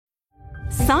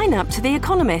Sign up to The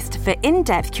Economist for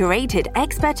in-depth curated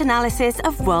expert analysis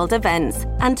of world events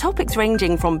and topics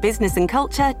ranging from business and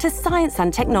culture to science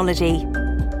and technology.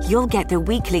 You'll get the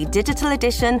weekly digital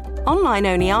edition,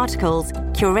 online-only articles,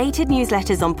 curated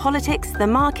newsletters on politics, the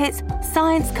markets,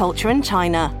 science, culture and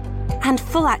China, and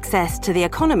full access to The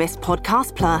Economist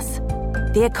Podcast Plus.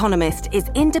 The Economist is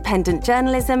independent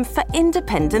journalism for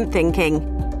independent thinking.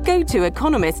 Go to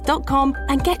economist.com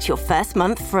and get your first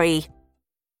month free.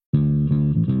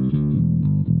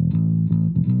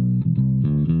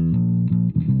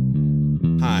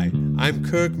 Hi, I'm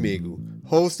Kirk Megu,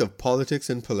 host of Politics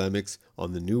and Polemics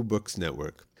on the New Books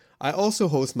Network. I also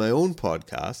host my own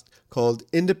podcast called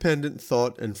Independent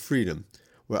Thought and Freedom,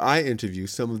 where I interview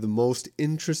some of the most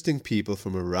interesting people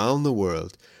from around the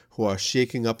world who are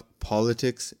shaking up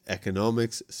politics,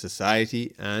 economics,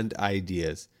 society, and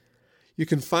ideas. You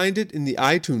can find it in the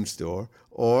iTunes Store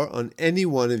or on any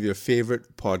one of your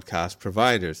favorite podcast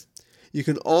providers. You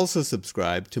can also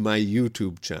subscribe to my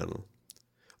YouTube channel.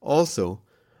 Also,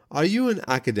 are you an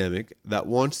academic that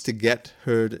wants to get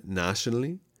heard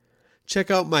nationally? Check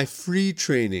out my free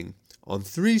training on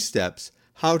 3 steps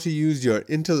how to use your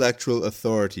intellectual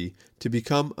authority to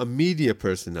become a media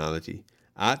personality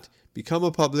at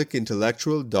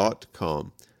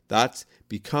becomeapublicintellectual.com. That's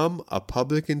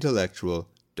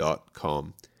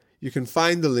becomeapublicintellectual.com. You can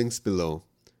find the links below.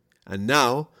 And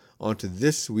now, on to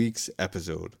this week's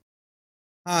episode.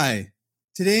 Hi,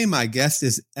 today my guest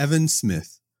is Evan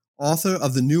Smith, author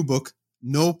of the new book,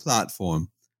 No Platform,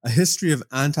 A History of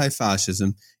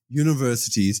Anti-Fascism,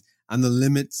 Universities, and the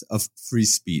Limits of Free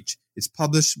Speech. It's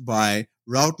published by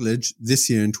Routledge this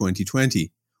year in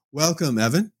 2020. Welcome,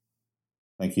 Evan.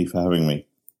 Thank you for having me.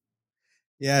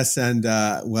 Yes, and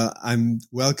I'm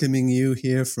welcoming you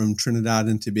here from Trinidad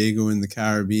and Tobago in the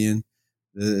Caribbean.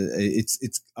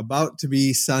 It's about to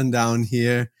be sundown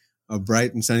here, a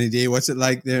bright and sunny day. What's it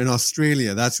like there in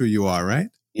Australia? That's where you are, right?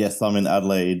 Yes, I'm in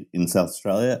Adelaide in South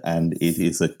Australia, and it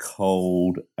is a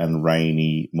cold and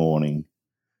rainy morning.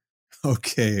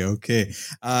 Okay.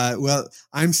 Well,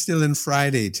 I'm still in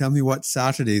Friday. Tell me what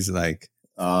Saturday's like.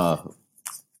 I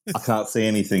can't see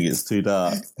anything. It's too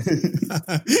dark.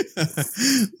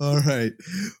 All right.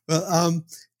 Well,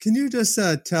 can you just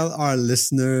tell our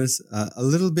listeners a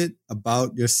little bit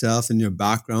about yourself and your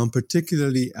background,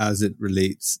 particularly as it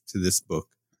relates to this book?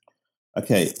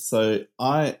 Okay, so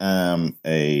I am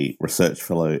a research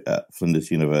fellow at Flinders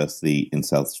University in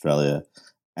South Australia,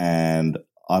 and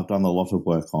I've done a lot of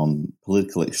work on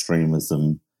political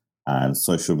extremism and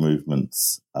social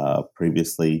movements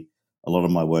previously. A lot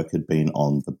of my work had been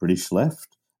on the British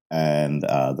left and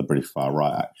the British far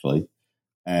right, actually.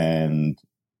 And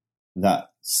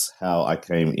that's how I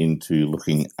came into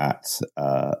looking at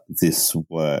this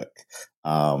work.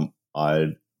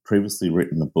 I'd previously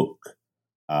written a book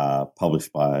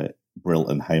published by Brill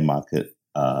and Haymarket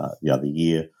the other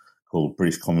year called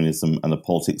British Communism and the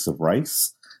Politics of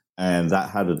Race. And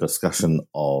that had a discussion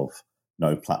of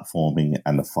no platforming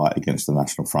and the fight against the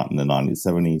National Front in the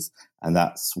 1970s. And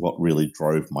that's what really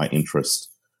drove my interest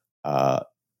to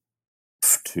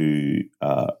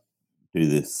do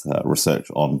this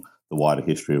research on the wider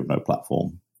history of no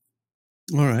platform.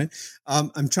 All right.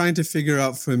 I'm trying to figure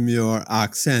out from your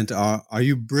accent, are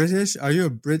you British? Are you a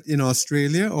Brit in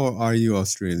Australia or are you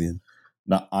Australian?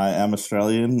 No, I am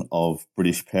Australian of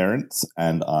British parents,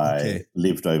 and I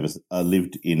lived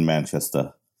in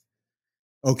Manchester.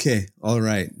 Okay, all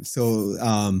right. So,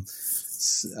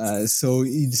 so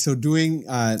doing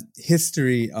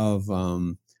history of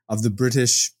the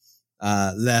British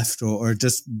left or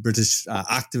just British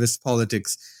activist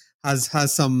politics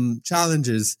has some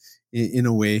challenges in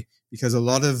a way, because a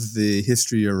lot of the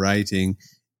history you're writing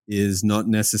is not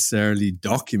necessarily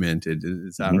documented.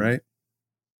 Is that right?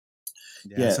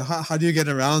 Yeah. So how do you get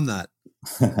around that?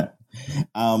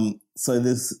 So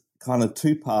there's kind of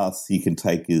 2 paths you can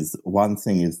take. Is one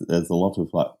thing is that there's a lot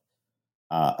of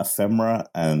ephemera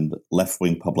and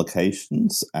left-wing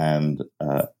publications and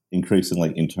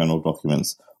increasingly internal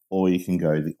documents, or you can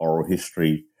go the oral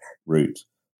history route.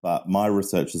 But my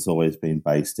research has always been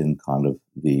based in kind of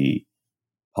the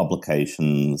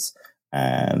publications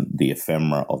and the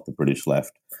ephemera of the British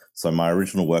left. So my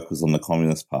original work was on the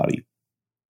Communist Party.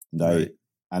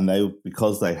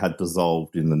 Because they had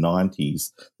dissolved in the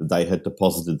 90s, they had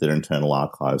deposited their internal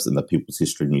archives in the People's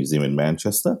History Museum in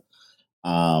Manchester.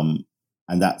 And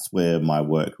that's where my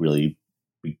work really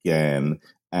began.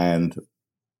 And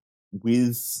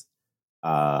with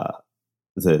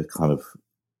the kind of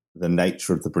the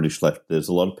nature of the British left, there's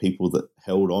a lot of people that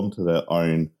held on to their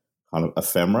own kind of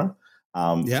ephemera.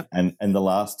 And in the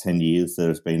last 10 years,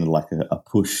 there's been like a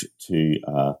push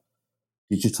to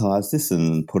digitize this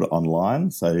and put it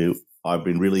online. So I've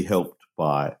been really helped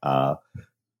by a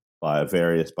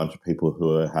various bunch of people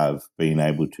who have been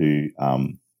able to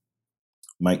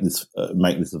make this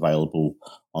available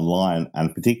online,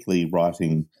 and particularly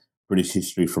writing British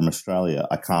history from Australia.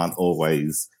 I can't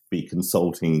always be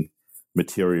consulting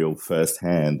material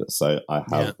firsthand, so I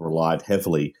have relied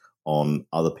heavily on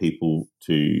other people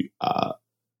to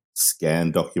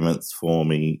scan documents for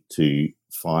me, to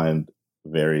find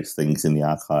various things in the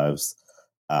archives,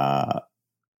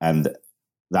 and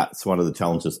that's one of the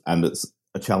challenges, and it's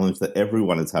a challenge that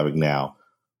everyone is having now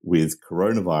with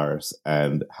coronavirus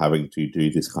and having to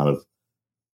do this kind of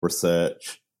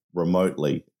research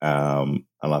remotely. And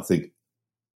I think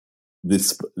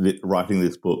writing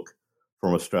this book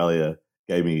from Australia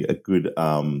gave me a good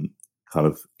kind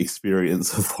of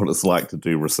experience of what it's like to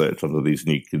do research under these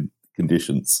new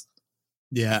conditions.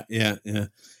 Yeah.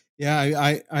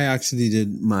 I actually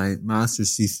did my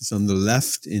master's thesis on the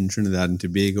left in Trinidad and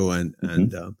Tobago, and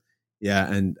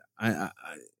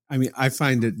I mean, I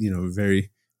find it, very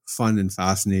fun and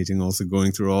fascinating. Also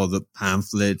going through all the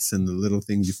pamphlets and the little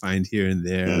things you find here and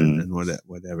there, and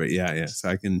whatever. Yeah. So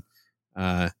I can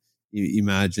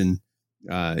imagine,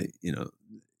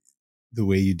 the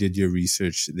way you did your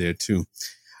research there too.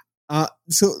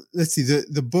 So let's see,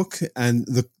 the book and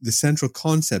the central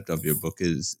concept of your book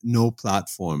is no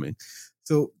platforming.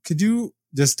 So could you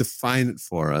just define it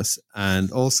for us,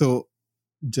 and also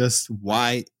just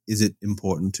why is it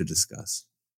important to discuss?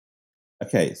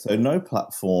 Okay, so no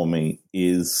platforming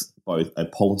is both a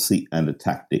policy and a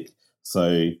tactic.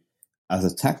 So as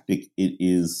a tactic, it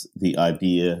is the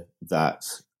idea that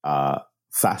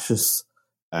fascists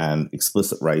and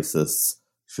explicit racists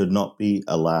should not be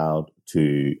allowed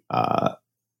to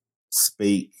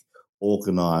speak,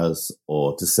 organise,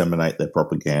 or disseminate their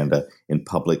propaganda in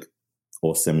public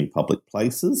or semi-public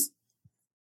places.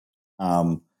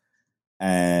 And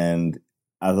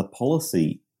as a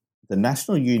policy, the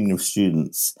National Union of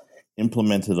Students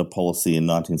implemented a policy in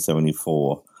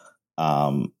 1974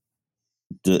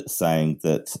 saying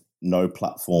that no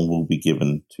platform will be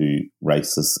given to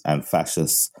racists and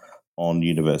fascists on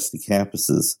university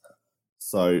campuses.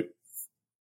 So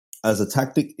as a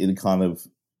tactic, it had kind of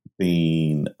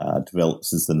been developed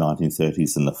since the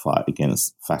 1930s in the fight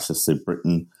against fascists in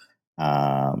Britain.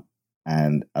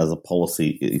 And as a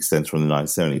policy, it extends from the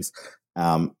 1970s.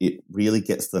 It really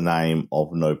gets the name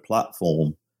of no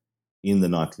platform in the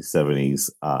 1970s,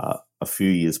 a few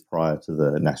years prior to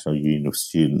the National Union of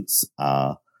Students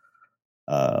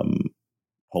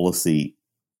policy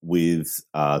with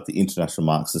the International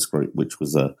Marxist Group, which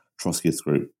was a Trotskyist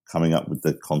group, coming up with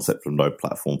the concept of no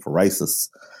platform for racists.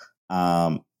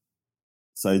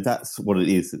 So that's what it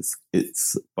is.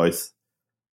 It's both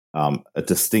a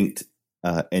distinct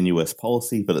NUS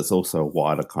policy, but it's also a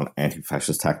wider kind of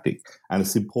anti-fascist tactic. And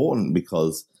it's important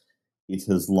because it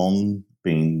has long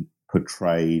been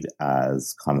portrayed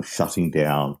as kind of shutting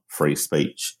down free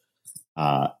speech.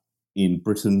 In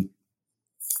Britain,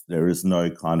 there is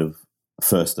no kind of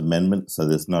First Amendment, so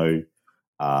there's no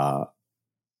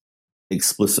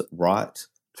explicit right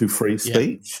to free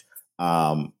speech,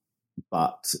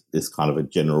 but it's kind of a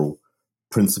general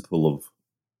principle of,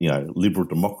 liberal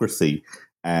democracy.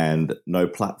 And no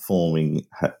platforming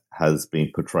has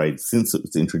been portrayed since it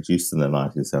was introduced in the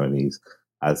 1970s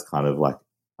as kind of like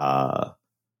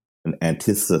an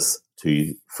antithesis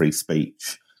to free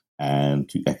speech and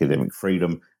to academic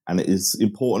freedom. And it is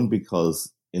important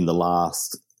because in the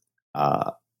last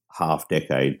half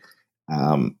decade,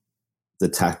 the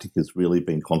tactic has really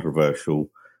been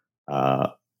controversial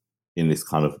in this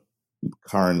kind of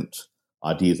current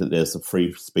idea that there's a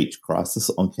free speech crisis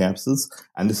on campuses.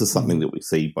 And this is something that we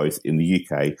see both in the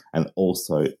UK and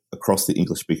also across the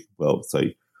English-speaking world. So,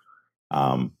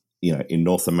 in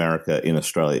North America, in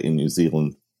Australia, in New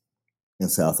Zealand, in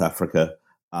South Africa,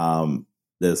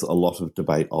 there's a lot of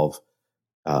debate of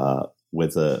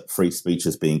whether free speech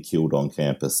is being killed on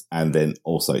campus, and then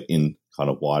also in kind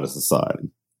of wider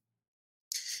society.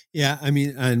 Yeah, I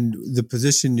mean, and the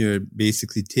position you're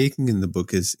basically taking in the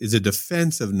book is a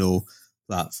defense of no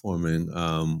platforming,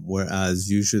 whereas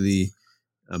usually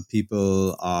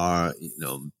people are,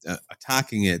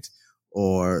 attacking it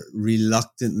or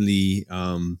reluctantly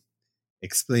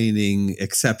explaining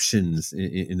exceptions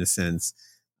in a sense.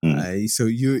 So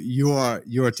you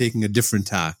are taking a different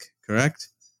tack, correct?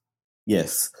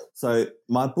 Yes. So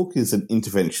my book is an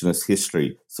interventionist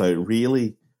history. So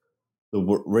really,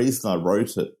 the reason I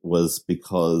wrote it was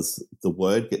because the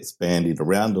word gets bandied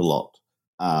around a lot,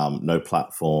 no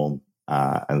platform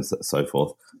and so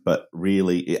forth. But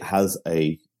really, it has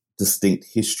a distinct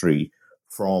history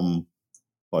from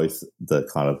both the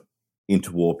kind of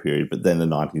interwar period, but then the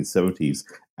 1970s,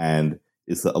 and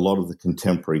is that a lot of the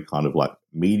contemporary kind of like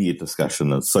media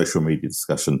discussion and social media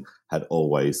discussion had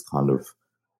always kind of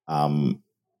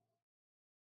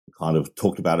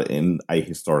talked about it in a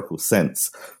historical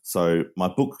sense. So my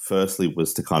book firstly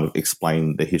was to kind of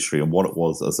explain the history and what it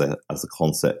was as a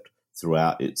concept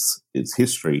throughout its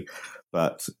history,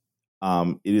 but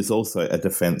it is also a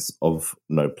defense of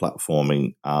no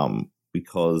platforming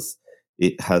because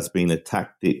it has been a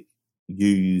tactic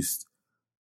used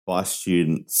by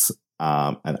students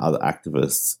and other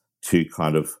activists to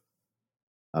kind of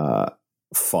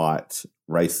fight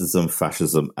racism,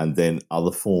 fascism, and then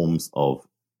other forms of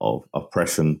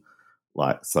oppression.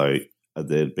 Like, so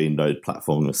there'd been no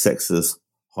platforming of sexists,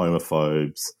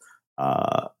 homophobes,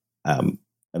 and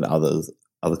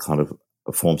other kind of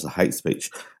forms of hate speech.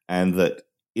 And that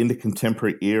in the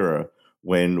contemporary era,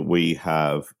 when we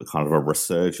have a kind of a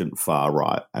resurgent far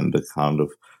right and a kind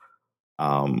of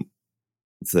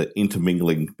the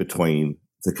intermingling between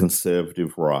the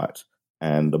conservative right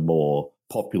and the more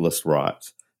populist right,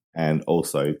 and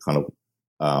also kind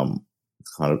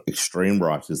of extreme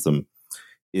rightism,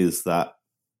 is that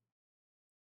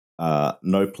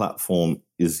no platform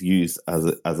is used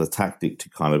as a tactic to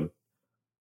kind of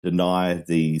deny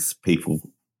these people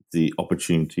the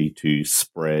opportunity to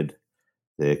spread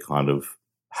their kind of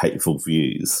hateful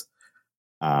views.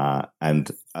 And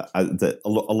a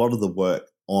lot of the work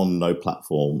on no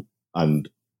platform and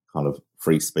kind of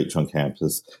free speech on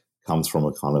campus comes from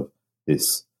a kind of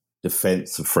this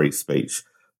defense of free speech.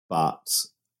 But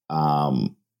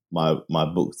my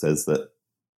book says that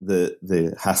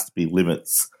there has to be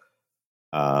limits,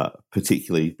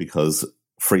 particularly because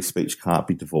free speech can't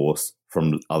be divorced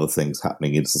from other things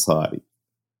happening in society.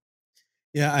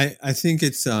 Yeah, I think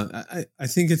it's I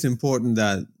think it's important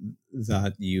that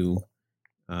you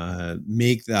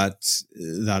make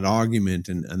that argument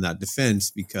and that defense,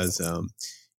 because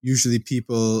usually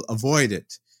people avoid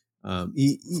it.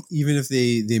 Even if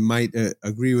they might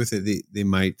agree with it, they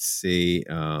might say,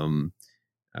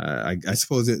 I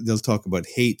suppose they'll talk about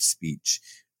hate speech.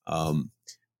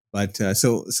 But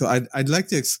so I'd like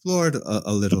to explore it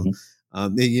a little.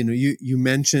 Mm-hmm. You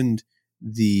mentioned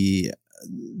the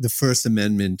First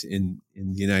Amendment in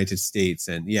the United States,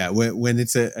 and when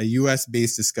it's a U.S.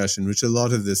 based discussion, which a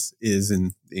lot of this is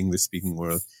in the English speaking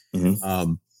world,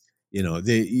 mm-hmm.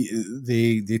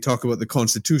 They talk about the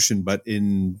Constitution, but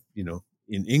in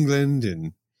England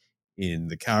and in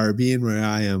the Caribbean where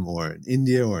I am, or in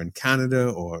India, or in Canada,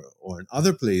 or in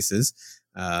other places,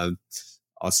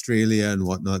 Australia and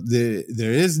whatnot,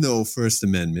 there is no First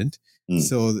Amendment.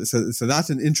 So that's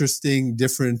an interesting,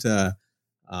 different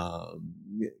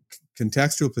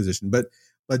contextual position. But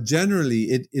generally,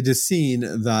 it is seen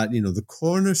that the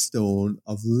cornerstone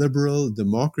of liberal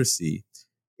democracy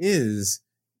is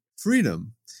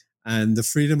freedom, and the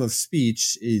freedom of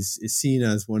speech is seen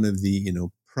as one of the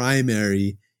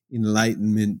primary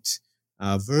Enlightenment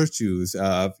virtues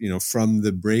of from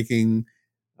the breaking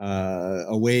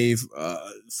away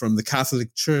from the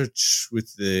Catholic Church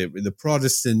with the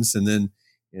Protestants, and then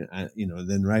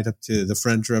then right up to the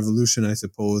French Revolution, I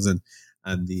suppose, and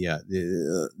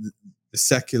the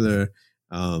secular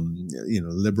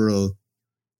liberal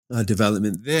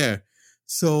development there.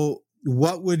 So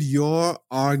what would your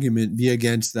argument be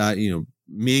against that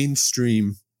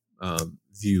mainstream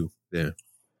view there?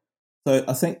 So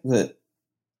I think that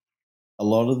a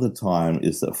lot of the time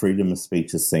is that freedom of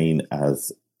speech is seen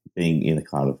as being in a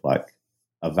kind of like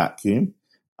a vacuum,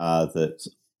 that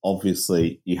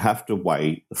obviously you have to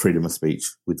weigh the freedom of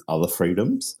speech with other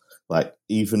freedoms. Like,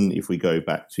 even if we go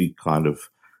back to kind of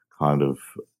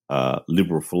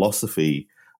liberal philosophy,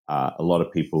 a lot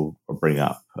of people bring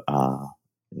up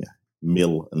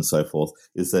Mill and so forth,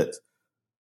 is that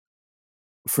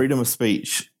freedom of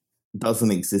speech doesn't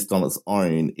exist on its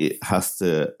own. It has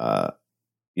to,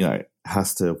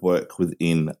 has to work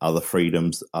within other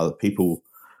freedoms. Other people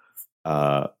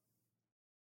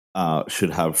should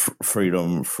have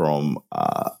freedom from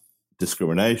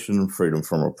discrimination, freedom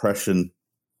from oppression,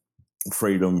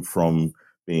 freedom from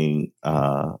being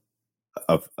a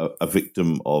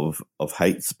victim of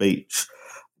hate speech,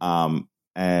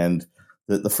 and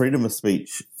the freedom of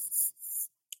speech,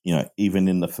 even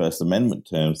in the First Amendment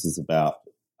terms, is about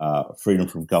freedom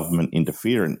from government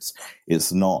interference.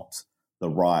 It's not the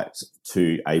right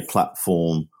to a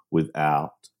platform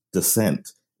without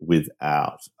dissent,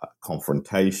 without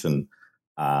confrontation.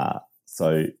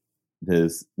 So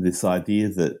there's this idea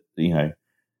that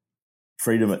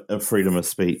freedom of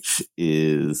speech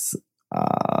is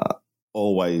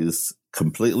always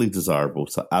completely desirable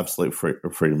to absolute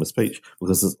freedom of speech,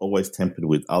 because it's always tempered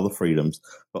with other freedoms,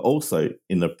 but also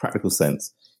in the practical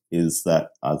sense is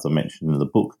that, as I mentioned in the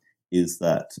book, is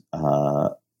that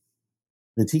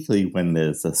particularly when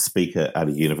there's a speaker at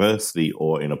a university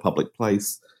or in a public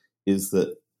place, is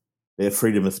that their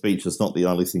freedom of speech is not the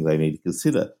only thing they need to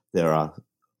consider. There are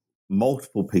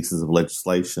multiple pieces of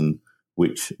legislation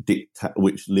which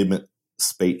limit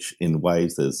speech in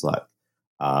ways. There's like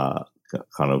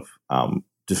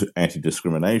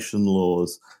anti-discrimination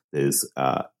laws, there's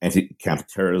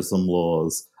counter-terrorism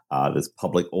laws, there's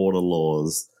public order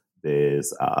laws,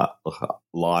 there's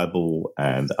libel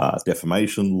and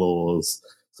defamation laws.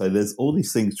 So there's all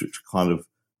these things which kind of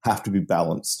have to be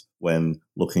balanced when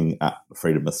looking at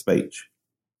freedom of speech.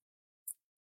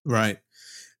 Right.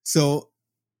 So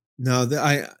now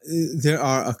there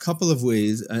are a couple of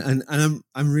ways, and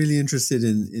I'm really interested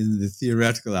in the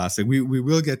theoretical aspect. We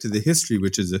will get to the history,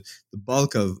 which is the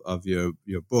bulk of your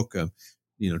book,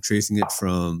 tracing it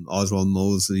from Oswald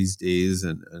Mosley's days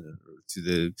and to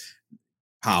the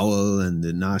Powell and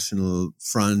the National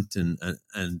Front, and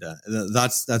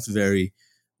that's very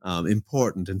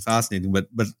important and fascinating. But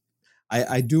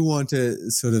I do want to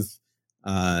sort of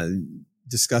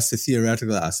discuss the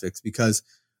theoretical aspects, because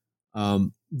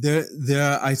there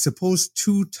are, I suppose,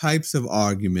 two types of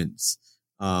arguments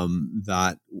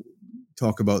that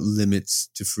talk about limits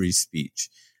to free speech,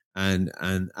 and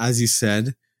as you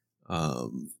said,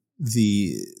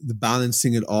 the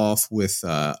balancing it off with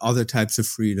other types of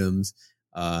freedoms.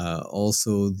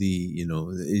 Also,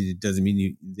 it doesn't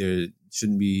mean there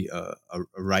shouldn't be a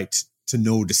right to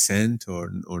no dissent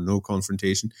or no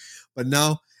confrontation. But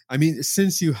now, I mean,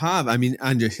 since you have,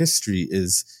 and your history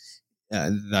is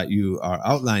that you are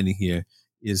outlining here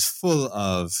is full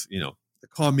of, the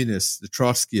communists, the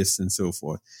Trotskyists, and so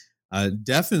forth.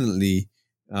 Definitely,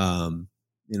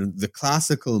 the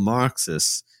classical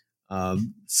Marxists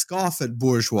scoff at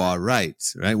bourgeois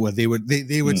rights, right? Well, they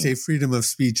would say freedom of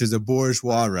speech is a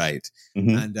bourgeois right,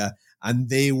 and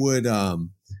they would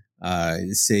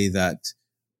say that.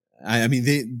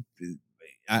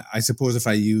 I suppose if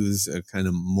I use a kind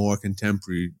of more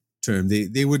contemporary term,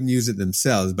 they wouldn't use it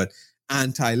themselves, but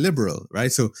anti-liberal,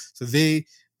 right? So they,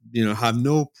 have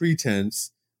no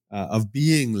pretense of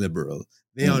being liberal.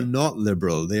 They are not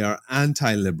liberal. They are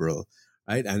anti-liberal,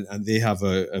 right? And they have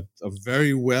a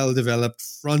very well-developed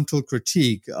frontal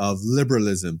critique of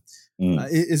liberalism.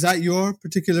 Is that your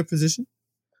particular position?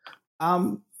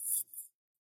 I'm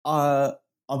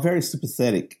very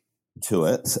sympathetic to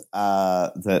it.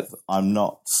 That I'm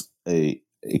not a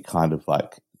kind of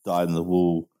like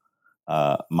dyed-in-the-wool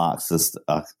Marxist.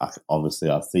 Obviously,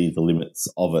 I see the limits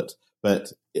of it,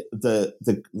 but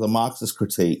the Marxist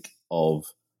critique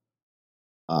of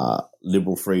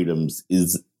liberal freedoms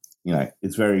is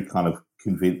very kind of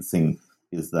convincing.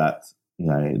 Is that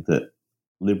that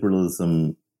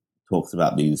liberalism talks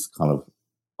about these kind of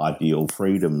ideal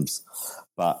freedoms,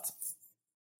 but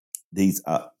these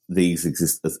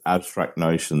exist as abstract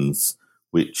notions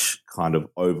which kind of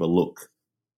overlook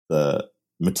the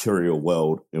material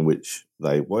world in which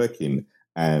they work in,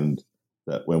 and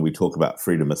that when we talk about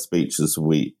freedom of speech,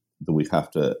 we have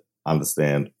to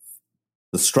understand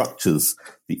the structures,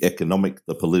 the economic,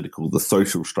 the political, the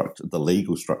social structure, the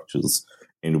legal structures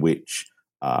in which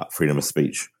freedom of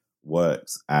speech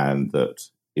works, and that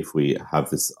if we have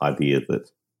this idea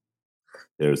that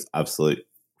there is absolute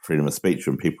freedom of speech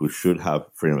and people should have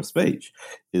freedom of speech,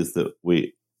 is that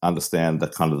we understand the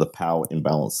kind of the power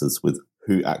imbalances with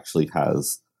who actually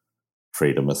has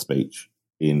freedom of speech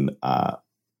in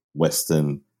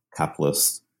Western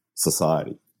capitalist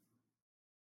society.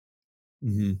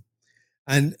 Mm-hmm.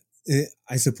 And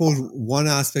I suppose one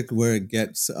aspect where it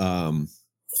gets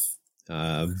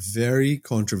very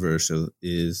controversial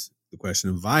is the question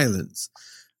of violence.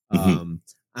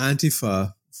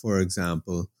 Antifa, for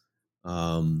example,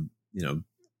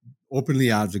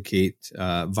 openly advocate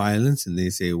violence, and they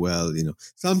say, well,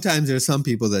 sometimes there are some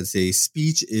people that say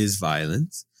speech is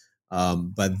violence,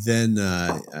 but then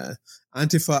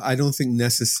Antifa, I don't think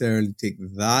necessarily take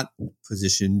that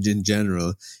position in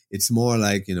general. It's more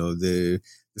like, the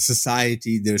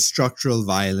society, there's structural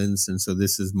violence, and so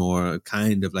this is more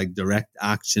kind of like direct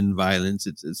action violence.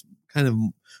 It's kind of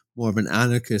more of an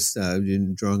anarchist,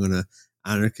 drawing on an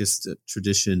anarchist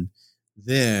tradition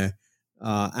there.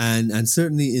 And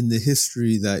certainly in the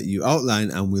history that you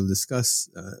outline, and we'll discuss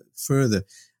further,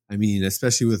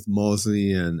 especially with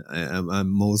Mosley and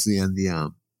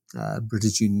the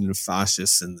British Union of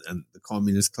Fascists and the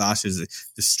communist clashes,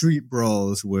 the street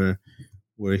brawls were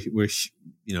a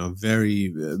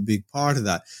very big part of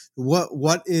that.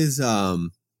 What is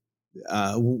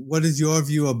what is your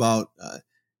view about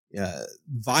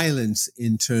violence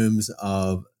in terms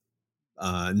of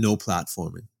no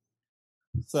platforming?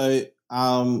 So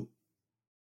the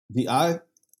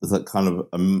kind of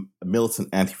a militant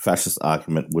anti-fascist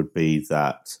argument would be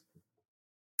that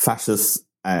fascists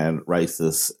and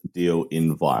racists deal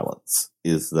in violence,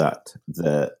 is that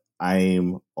the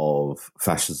aim of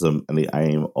fascism and the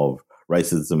aim of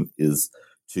racism is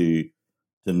to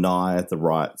deny the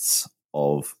rights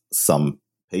of some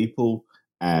people,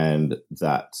 and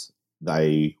that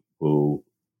they will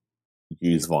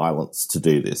use violence to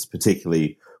do this,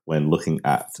 particularly when looking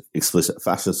at explicit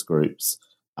fascist groups,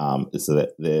 is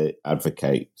that they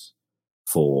advocate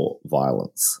for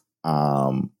violence.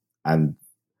 And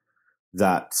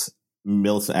that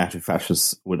militant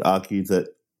anti-fascists would argue that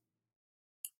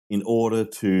in order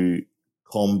to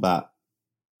combat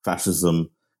fascism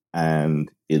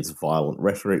and its violent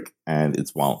rhetoric and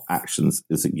its violent actions,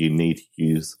 is that you need to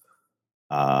use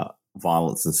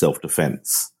violence and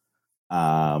self-defense.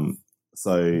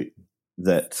 So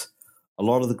that a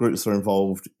lot of the groups are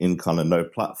involved in kind of no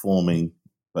platforming,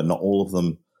 but not all of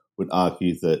them would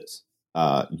argue that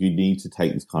you need to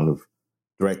take this kind of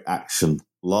direct action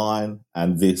line,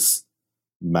 and this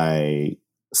may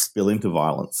spill into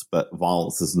violence, but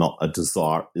violence is not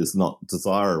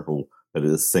desirable, but it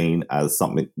is seen as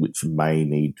something which may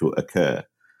need to occur.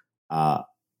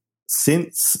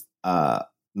 Since no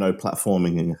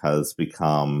platforming has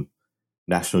become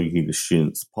National Unity of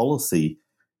Students policy,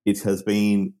 it has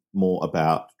been more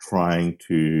about trying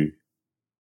to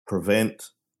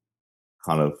prevent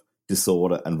kind of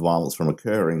disorder and violence from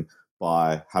occurring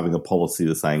by having a policy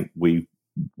of saying we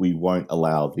won't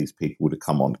allow these people to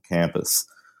come onto campus.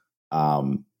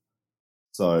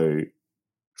 So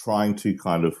trying to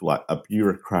kind of like a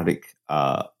bureaucratic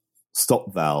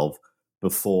stop valve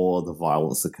before the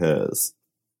violence occurs.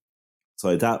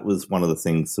 So that was one of the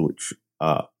things which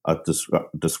I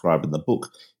describe in the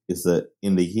book, is that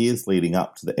in the years leading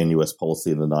up to the NUS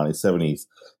policy in the 1970s,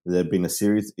 there have been a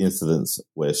series of incidents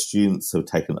where students have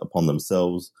taken it upon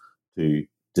themselves to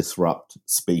disrupt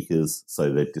speakers.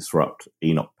 So they disrupt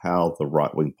Enoch Powell, the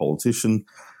right-wing politician.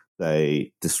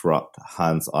 They disrupt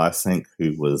Hans Eysenck,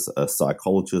 who was a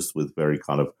psychologist with very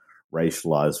kind of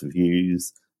racialized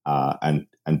views, and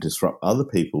disrupt other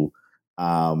people.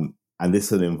 And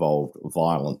this had involved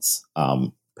violence,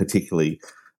 particularly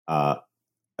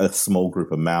a small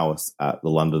group of Maoists at the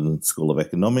London School of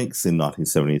Economics in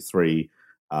 1973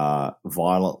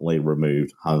 violently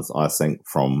removed Hans Eysenck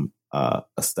from a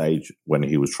stage when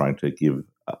he was trying to give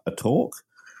a talk.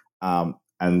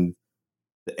 And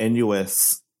the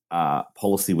NUS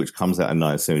policy, which comes out in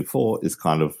 1974, is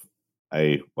kind of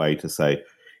a way to say,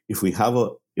 if we have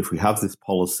this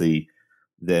policy,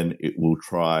 then it will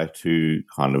try to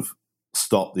kind of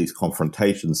stop these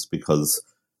confrontations, because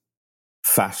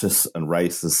fascists and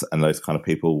racists and those kind of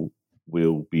people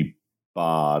will be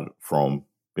barred from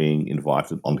being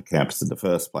invited onto campus in the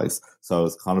first place. So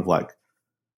it's kind of like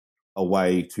a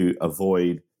way to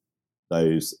avoid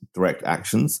those direct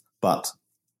actions. But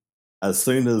as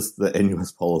soon as the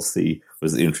NUS policy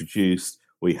was introduced,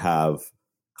 we have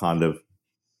kind of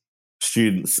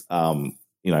students,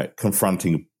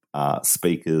 confronting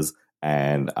speakers,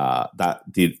 and that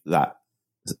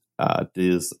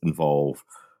does involve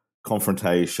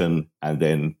confrontation, and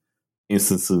then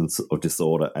instances of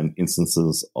disorder and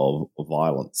instances of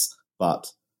violence.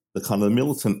 But the kind of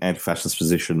militant anti-fascist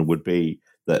position would be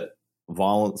that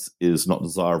violence is not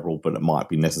desirable, but it might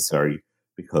be necessary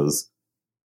because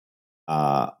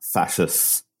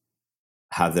fascists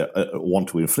want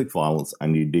to inflict violence,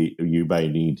 and you may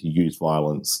need to use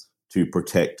violence to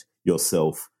protect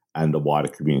yourself and the wider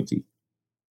community.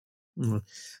 Mm-hmm.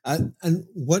 And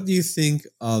what do you think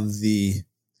of the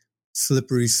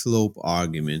slippery slope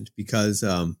argument? Because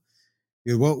one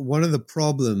of the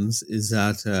problems is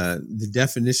that the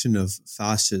definition of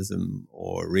fascism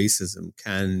or racism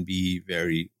can be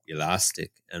very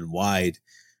elastic and wide.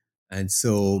 And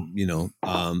so,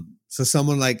 so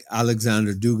someone like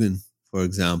Alexander Dugin, for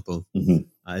example,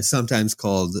 is sometimes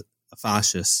called a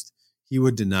fascist. He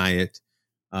would deny it.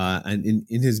 And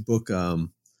in his book,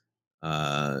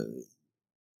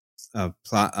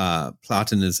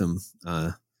 Platonism,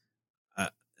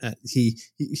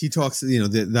 he talks,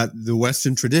 that the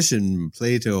Western tradition,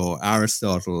 Plato,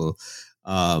 Aristotle,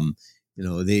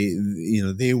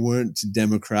 they weren't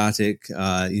democratic.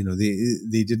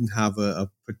 They didn't have a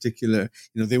particular,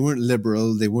 they weren't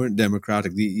liberal, they weren't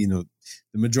democratic. The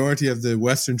majority of the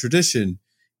Western tradition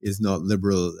is not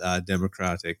liberal,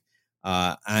 democratic,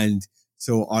 and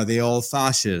So are they all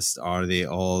fascist? Are they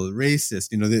all racist?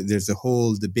 There's a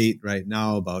whole debate right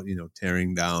now about,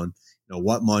 tearing down,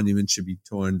 what monuments should be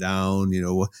torn down,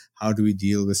 how do we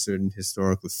deal with certain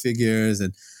historical figures,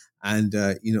 and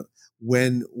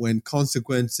when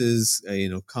consequences,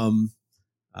 come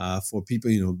for people,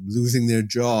 losing their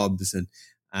jobs,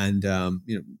 and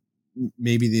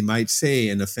maybe they might say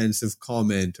an offensive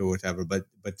comment or whatever, but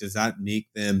does that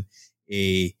make them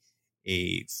a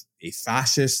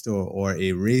fascist or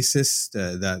a racist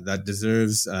that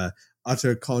deserves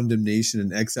utter condemnation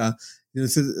and exile?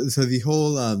 So the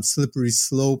whole slippery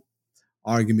slope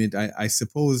argument, I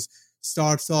suppose,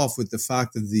 starts off with the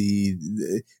fact of the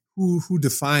who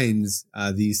defines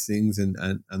these things and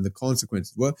the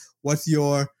consequences. What's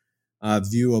your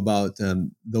view about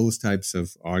those types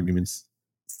of arguments?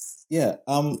 Yeah.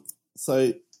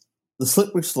 So the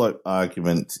slippery slope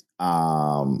argument,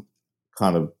 kind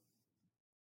of,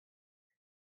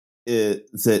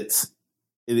 that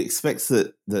it expects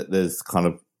that there's kind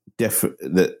of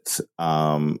that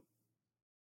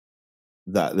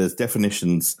there's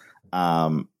definitions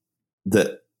that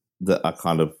are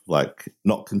kind of like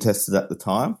not contested at the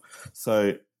time.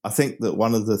 So I think that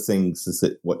one of the things is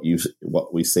that what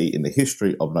we see in the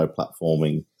history of no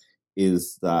platforming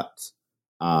is that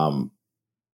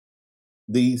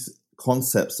these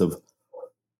concepts of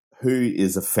who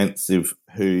is offensive,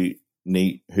 who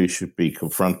should be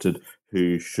confronted,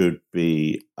 who should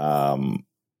be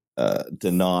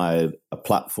denied a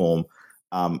platform,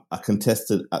 are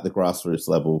contested at the grassroots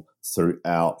level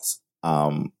throughout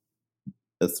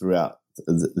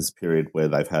this period where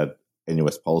they've had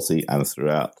NUS policy, and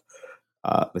throughout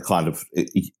the kind of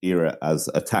era as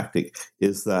a tactic,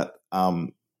 is that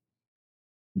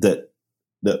that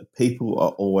people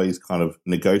are always kind of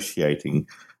negotiating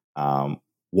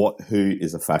who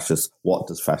is a fascist, what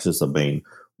does fascism mean,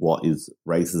 what is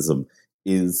racism,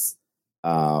 is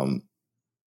no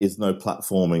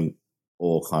platforming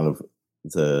or kind of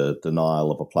the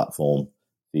denial of a platform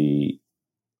the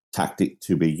tactic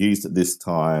to be used at this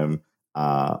time,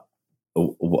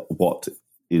 what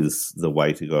is the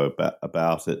way to go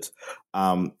about it.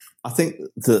 I think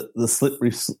the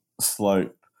slippery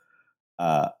slope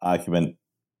argument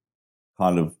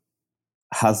kind of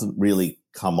hasn't really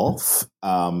come off,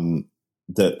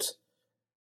 that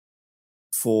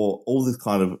for all this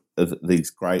kind of these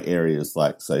grey areas,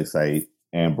 like say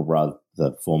Amber Rudd,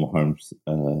 the former Home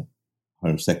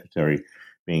Secretary,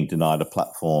 being denied a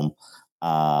platform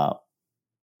at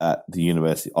the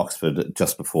University of Oxford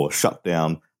just before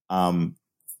shutdown,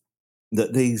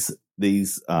 that these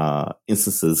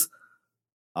instances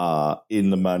are in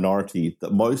the minority,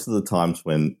 that most of the times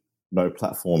when no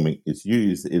platforming is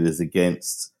used, it is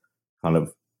against kind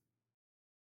of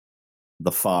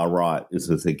the far right,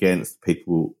 is against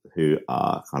people who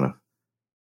are kind of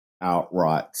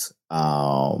outright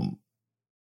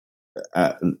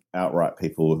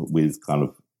people with kind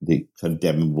of the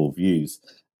condemnable views,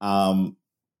 and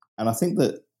I think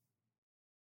that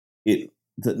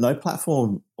that no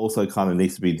platform also kind of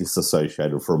needs to be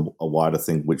disassociated from a wider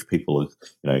thing, which people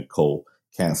call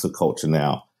cancel culture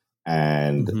now,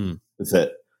 and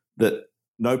that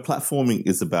no platforming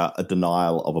is about a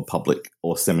denial of a public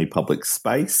or semi-public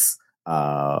space.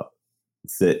 That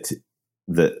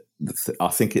I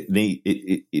think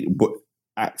it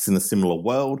acts in a similar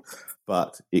world,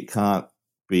 but it can't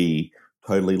be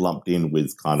totally lumped in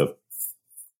with kind of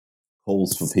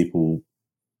calls for people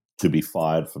to be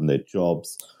fired from their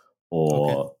jobs,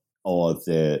 or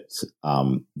that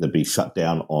they be shut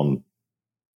down on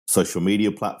social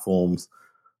media platforms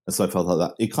and so forth like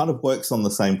that. It kind of works on the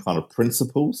same kind of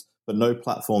principles, but no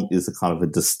platform is a kind of a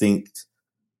distinct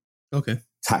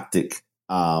tactic.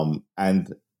 And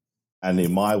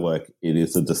in my work, it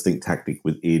is a distinct tactic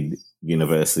within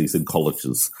universities and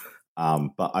colleges.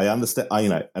 But I understand,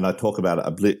 and I talk about it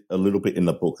a little bit in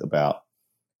the book about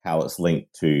how it's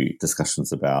linked to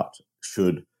discussions about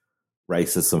should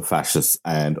racists and fascists,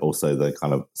 and also the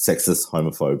kind of sexist,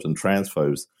 homophobes and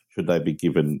transphobes, should they be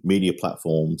given media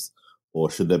platforms, or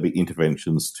should there be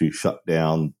interventions to shut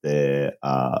down their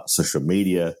social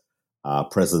media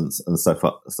presence and stuff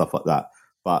like that.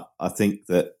 But I think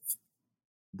that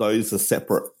those are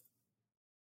separate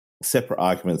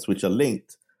arguments which are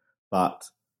linked, but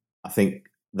I think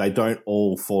they don't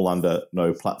all fall under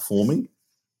no platforming.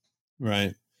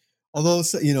 Right. Although,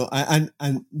 I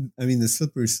mean, the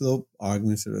slippery slope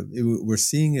arguments, we're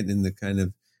seeing it in the kind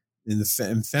of in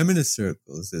feminist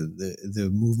circles, the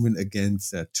movement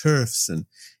against TERFs, and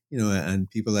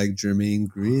people like Germaine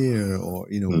Greer, or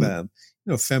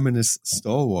feminist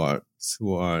stalwarts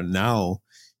who are now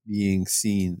being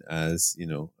seen as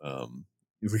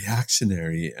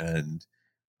reactionary and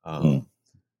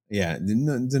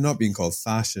they're not being called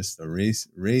fascist or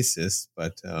racist,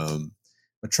 but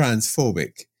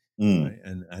transphobic, right?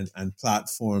 and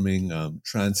platforming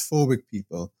transphobic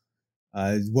people.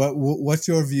 What's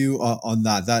your view on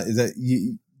that?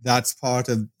 That's part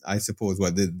of, I suppose,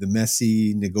 what the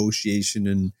messy negotiation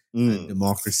and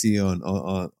democracy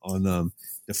on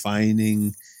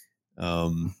defining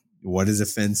what is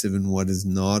offensive and what is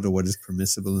not, or what is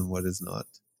permissible and what is not.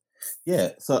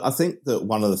 Yeah, so I think that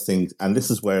one of the things, and this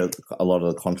is where a lot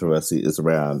of the controversy is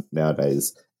around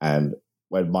nowadays, and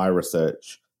when my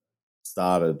research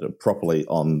started properly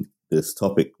on this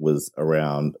topic was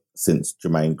around since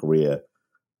Germaine Greer,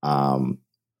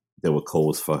 there were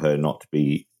calls for her not to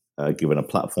be given a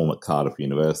platform at Cardiff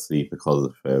University because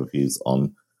of her views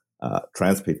on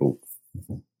trans people.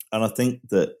 And I think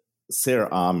that Sarah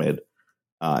Ahmed,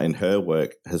 in her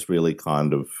work, has really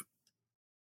kind of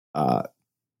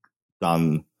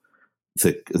done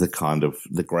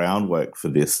the groundwork for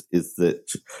this, is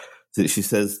that she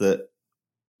says that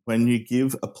when you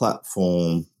give a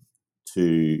platform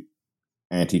to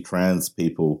anti-trans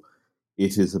people,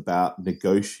 it is about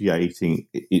negotiating.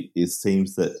 It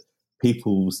seems that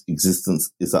people's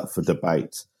existence is up for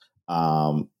debate.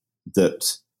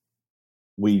 That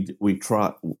we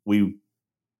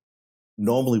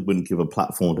normally wouldn't give a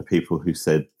platform to people who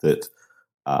said that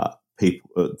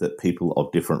people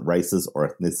of different races or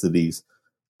ethnicities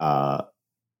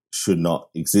should not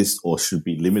exist or should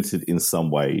be limited in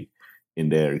some way in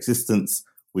their existence.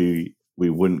 We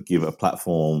wouldn't give a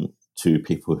platform to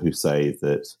people who say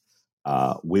that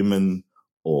women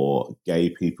or gay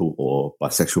people or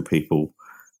bisexual people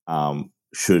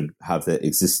should have their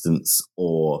existence,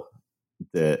 or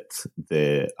that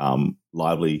their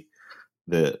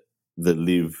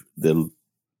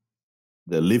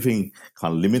they're living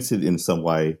kind of limited in some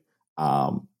way,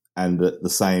 and the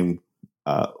same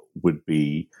would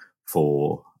be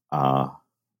for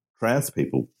trans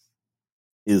people,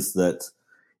 is that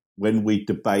when we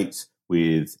debate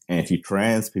with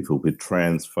anti-trans people, with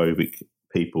transphobic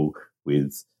people,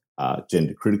 with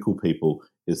gender-critical people,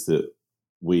 is that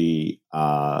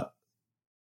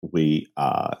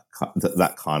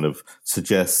that kind of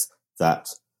suggests that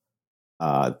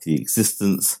the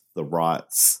existence, the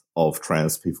rights of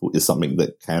trans people is something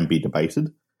that can be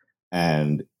debated,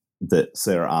 and that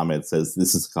Sarah Ahmed says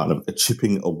this is kind of a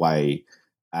chipping away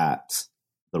at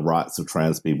the rights of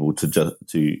trans people to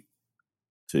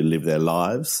live their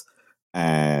lives,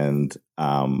 and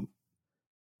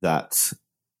that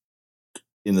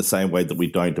in the same way that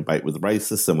we don't debate with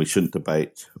racists and we shouldn't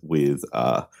debate with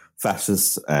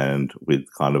fascists and with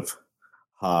kind of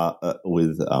hard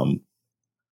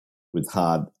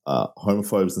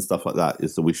homophobes and stuff like that,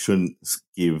 is that we shouldn't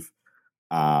give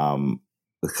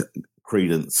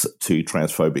credence to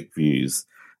transphobic views,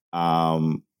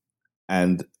 and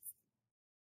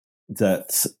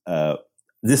that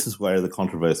this is where the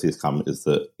controversy has come, is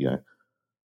that, you know,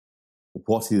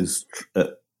 what is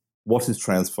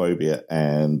transphobia,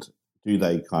 and do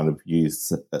they kind of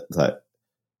use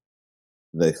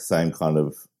the same kind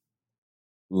of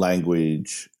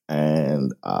language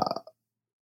and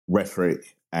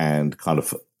rhetoric and kind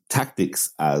of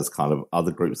tactics as kind of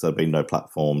other groups that have been no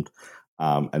platformed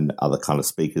and other kind of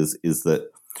speakers? Is that,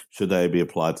 should they be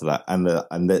applied to that?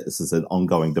 And this is an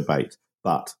ongoing debate,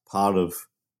 but part of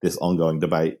this ongoing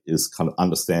debate is kind of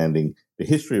understanding the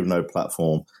history of no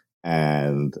platform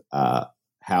and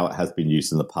how it has been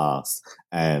used in the past.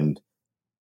 And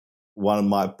one of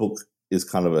my book is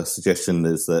kind of a suggestion,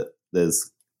 is that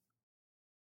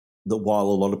while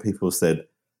a lot of people said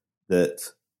that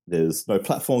there's no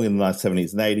platform in the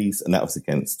 1970s and 80s, and that was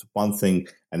against one thing,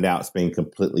 and now it's being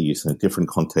completely used in a different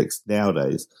context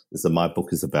nowadays, is that my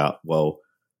book is about, well,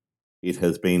 it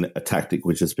has been a tactic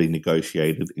which has been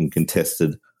negotiated and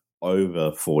contested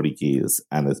over 40 years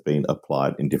and has been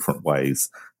applied in different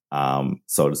ways.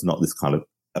 So it's not this kind of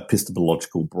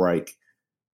epistemological break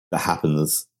that's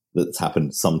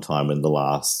happened sometime in the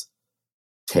last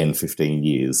 10, 15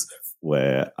 years,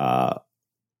 where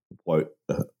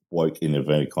woke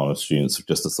innovative kind of students have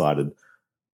just decided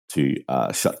to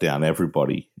shut down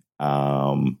everybody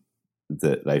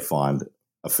that they find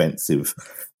offensive.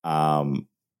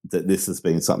 That this has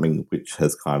been something which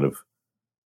has kind of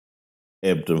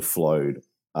ebbed and flowed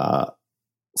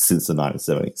since the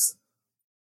 1970s.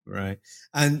 Right.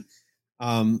 And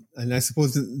I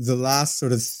suppose the last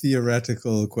sort of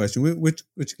theoretical question, which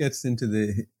gets into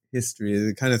the history,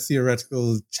 the kind of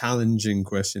theoretical, challenging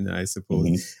question, I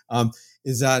suppose,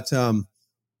 is that a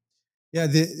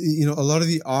lot of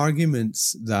the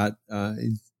arguments that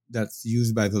that's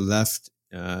used by the left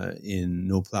in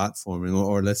no platforming,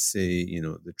 or let's say,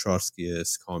 the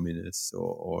Trotskyists, communists,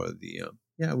 or the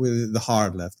with the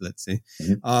hard left, let's say.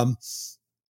 Mm-hmm.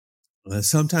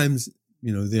 Sometimes,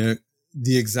 they're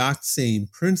the exact same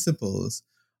principles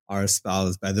are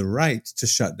espoused by the right to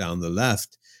shut down the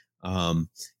left.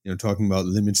 Talking about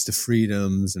limits to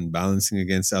freedoms and balancing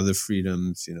against other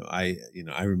freedoms. I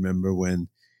remember when,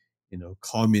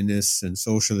 communists and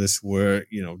socialists were,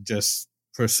 just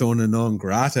persona non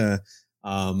grata,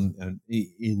 and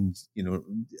in,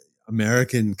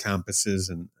 American campuses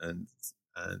and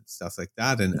stuff like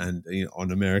that. And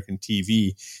on American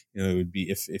TV, it would be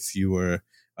if you were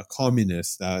a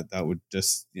communist, that would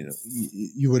just,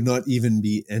 you would not even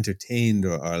be entertained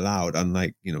or allowed,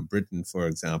 unlike, Britain, for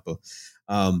example.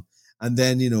 And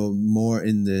then, more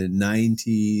in the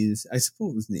 90s, I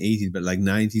suppose it was in the 80s, but like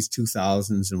 90s,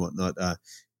 2000s and whatnot,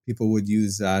 people would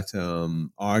use that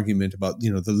argument about,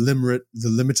 the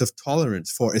limits of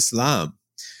tolerance for Islam,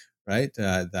 right?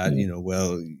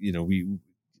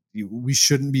 We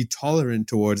shouldn't be tolerant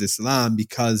towards Islam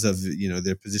because of,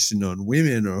 their position on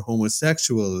women or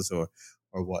homosexuals or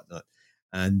whatnot.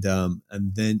 And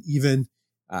then even,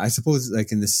 I suppose,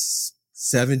 like in the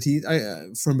 70s,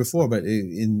 from before, but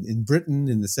in Britain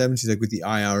in the 70s, like with the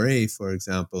IRA, for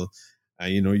example,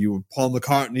 Paul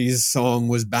McCartney's song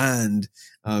was banned,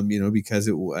 because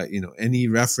it, any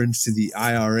reference to the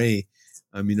IRA,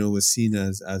 was seen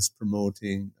as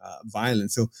promoting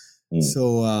violence.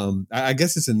 So I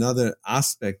guess it's another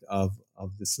aspect of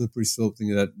the slippery slope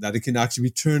thing that it can actually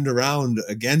be turned around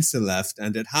against the left,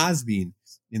 and it has been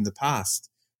in the past.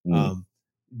 Do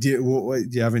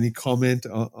you have any comment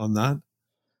on that?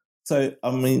 So,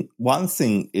 one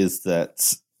thing is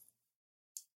that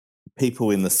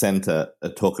people in the center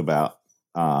talk about,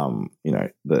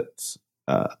 that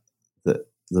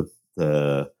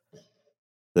the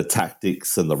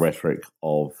tactics and the rhetoric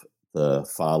of the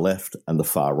far left and the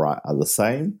far right are the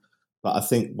same. But I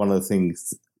think one of the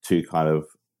things to kind of,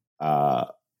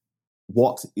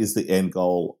 what is the end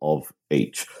goal of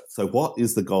each? So what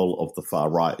is the goal of the far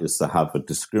right is to have a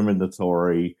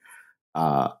discriminatory,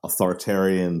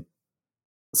 authoritarian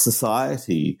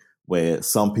society where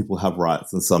some people have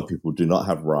rights and some people do not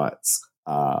have rights.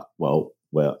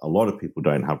 Where a lot of people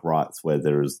don't have rights, where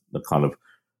there is the kind of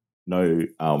no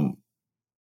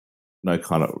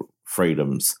kind of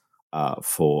freedoms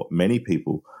for many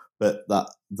people. But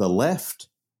the left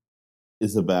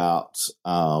is about,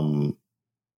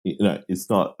 it's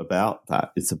not about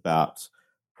that. It's about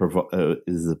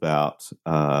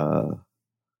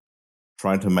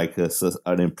trying to make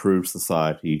an improved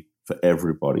society for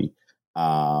everybody.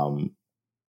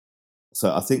 So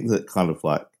I think that kind of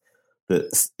like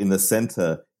that in the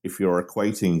center, if you're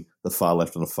equating the far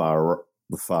left and the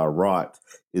far right,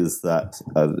 is that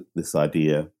this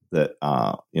idea that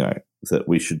that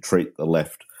we should treat the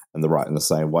left and the right in the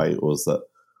same way, or is that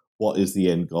what is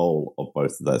the end goal of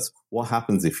both of those? What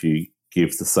happens if you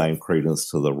give the same credence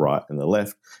to the right and the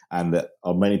left? And that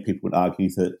many people would argue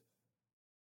that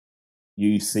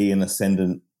you see an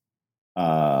ascendant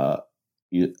far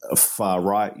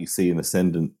right, you see an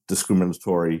ascendant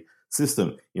discriminatory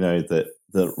system. That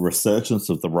the resurgence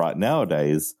of the right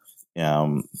nowadays,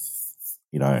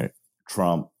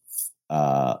 Trump,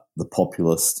 the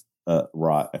populist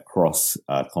right across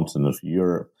continental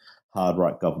Europe, hard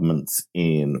right governments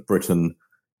in Britain,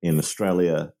 in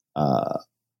Australia,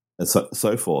 and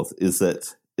so forth, is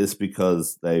that it's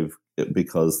because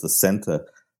the centre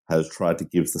has tried to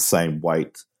give the same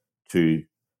weight to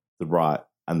the right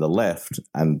and the left,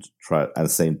 and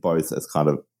seen both as kind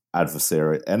of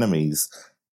adversary enemies,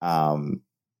 and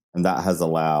that has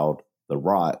allowed the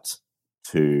right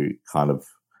to kind of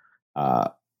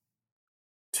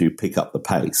to pick up the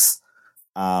pace.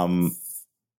 I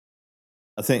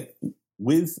think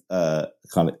with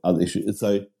kind of other issues,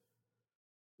 so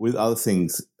with other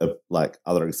things, like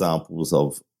other examples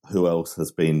of who else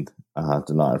has been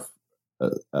denied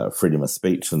freedom of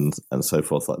speech and so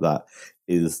forth like that,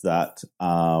 is that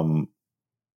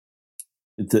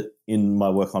in my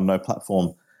work on No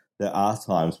Platform, there are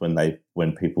times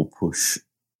when people push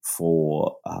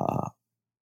for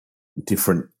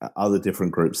other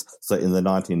different groups. So in the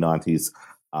 1990s,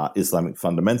 Islamic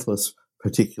fundamentalists,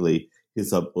 particularly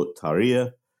Hizb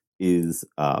ut-Tahrir, is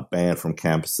banned from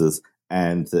campuses,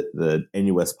 and the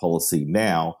NUS policy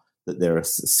now that there are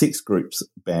 6 groups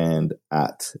banned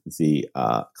at the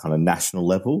kind of national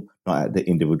level, not at the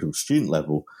individual student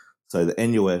level. So the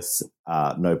NUS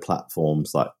no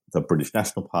platforms like the British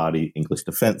National Party, English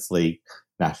Defence League,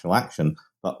 National Action,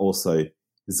 but also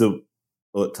Hizb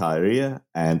ut-Tahrir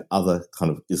and other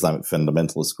kind of Islamic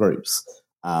fundamentalist groups.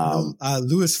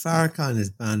 Louis Farrakhan is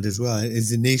banned as well. Is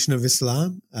the Nation of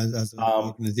Islam as an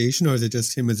organization, or is it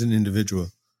just him as an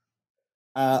individual?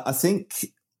 I think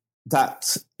that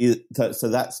so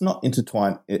that's not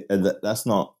intertwined. That's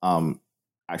not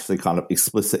actually kind of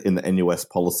explicit in the NUS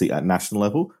policy at national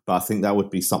level, but I think that would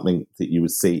be something that you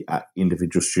would see at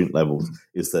individual student levels,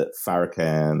 is that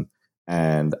Farrakhan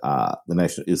and the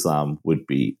Nation of Islam would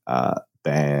be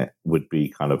banned, would be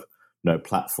kind of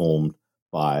platformed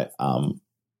by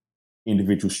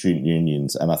individual student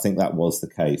unions, and I think that was the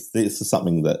case. This is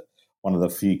something that one of the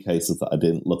few cases that I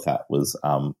didn't look at was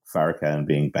Farrakhan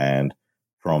being banned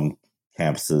from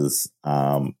campuses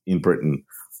in Britain.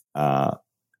 I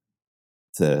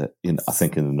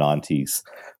think in the 90s,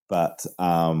 but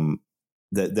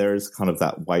there is kind of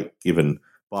that weight given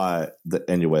by the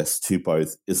NUS to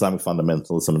both Islamic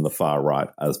fundamentalism and the far right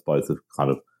as both of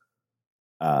kind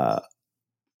of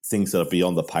things that are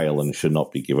beyond the pale and should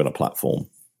not be given a platform.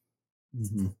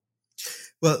 Mm-hmm.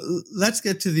 Well, let's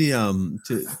get to the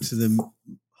to the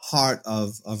heart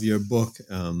of your book.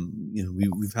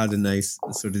 We've had a nice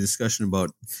sort of discussion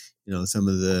about some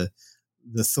of the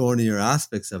thornier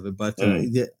aspects of it, but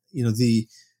the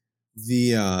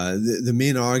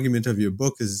main argument of your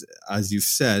book is, as you've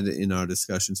said in our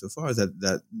discussion so far, is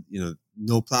that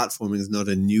no platforming is not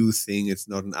a new thing. It's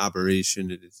not an aberration.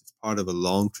 It's part of a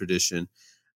long tradition.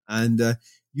 And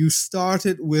you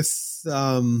started with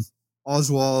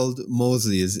Oswald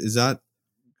Mosley. Is that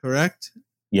correct?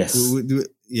 Yes.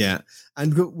 Yeah.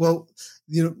 And well,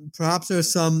 perhaps there are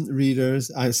some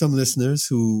readers, some listeners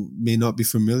who may not be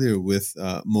familiar with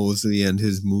Mosley and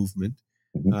his movement.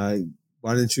 Mm-hmm.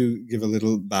 Why don't you give a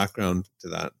little background to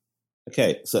that?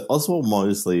 Okay, so Oswald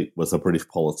Mosley was a British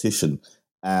politician,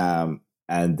 and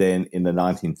then in the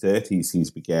 1930s he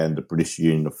began the British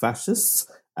Union of Fascists,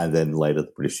 and then later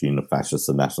the British Union of Fascists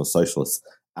and National Socialists.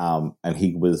 And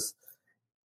he was,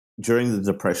 during the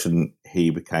Depression, he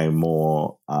became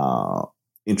more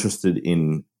interested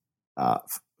in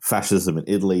fascism in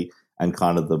Italy and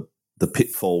kind of the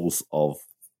pitfalls of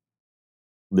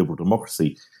liberal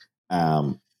democracy.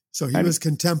 So he was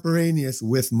contemporaneous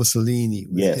with Mussolini,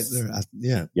 with Hitler.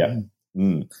 Yeah.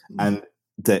 And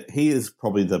that he is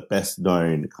probably the best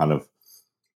known kind of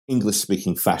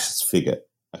English-speaking fascist figure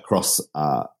across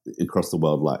the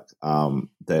world. Like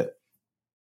that,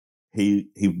 he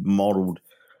modelled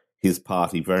his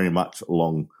party very much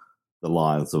along the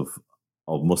lines of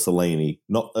Mussolini,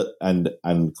 not and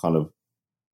kind of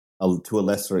to a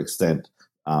lesser extent,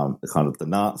 kind of the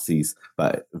Nazis,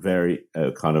 but very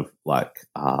kind of like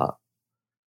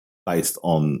based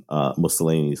on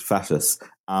Mussolini's fascists.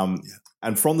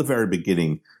 And from the very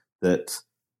beginning, that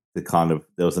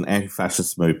there was an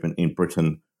anti-fascist movement in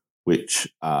Britain which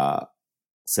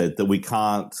said that we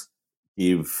can't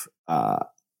give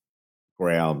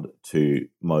ground to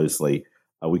Mosley,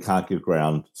 we can't give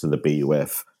ground to the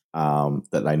BUF,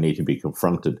 that they need to be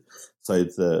confronted. So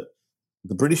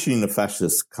the British Union of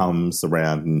Fascists comes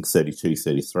around in 32,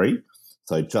 33.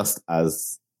 So just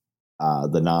as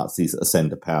the Nazis ascend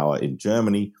to power in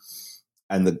Germany,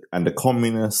 and the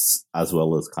communists, as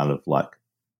well as kind of like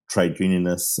trade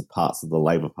unionists, parts of the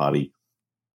Labour Party,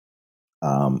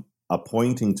 are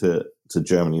pointing to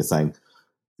Germany and saying,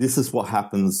 this is what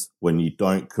happens when you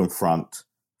don't confront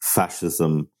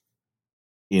fascism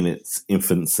in its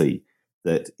infancy,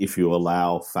 that if you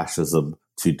allow fascism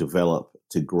to develop,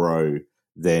 to grow,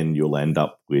 then you'll end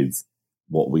up with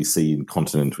what we see in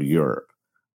continental Europe.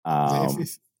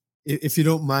 If you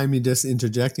don't mind me just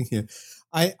interjecting here,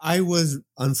 I was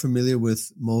unfamiliar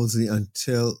with Mosley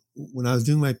until when I was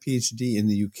doing my PhD in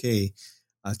the UK.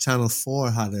 Channel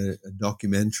 4 had a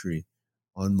documentary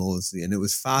on Mosley, and it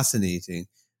was fascinating.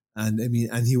 And I mean,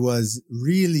 and he was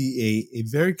really a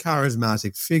very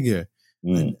charismatic figure,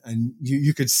 and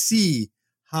you could see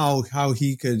how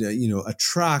he could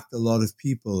attract a lot of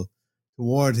people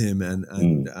toward him, and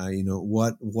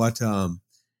what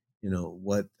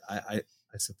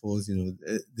I suppose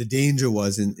the danger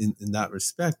was in that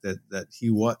respect, that he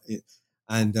was,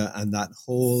 and that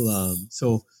whole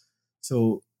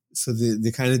so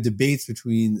the kind of debates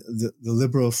between the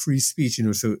liberal free speech,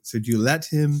 so do you let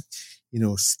him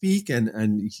speak,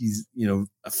 and he's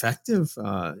effective,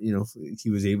 he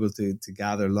was able to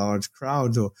gather large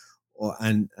crowds,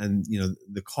 and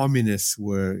the communists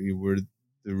were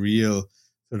the real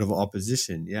sort of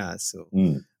opposition. So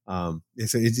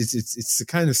it's the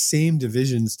kind of same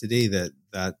divisions today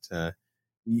that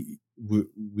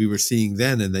we were seeing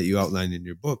then, and that you outlined in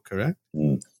your book, correct?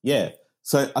 Yeah.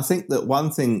 So I think that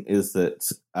one thing is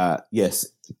that, yes,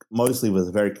 Mosley was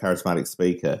a very charismatic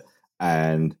speaker,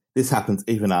 and this happens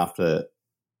even after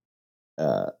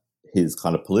his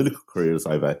kind of political career is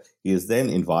over, he is then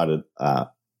invited,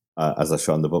 as I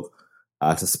show in the book,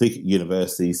 to speak at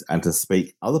universities and to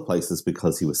speak other places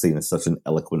because he was seen as such an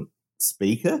eloquent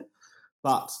speaker.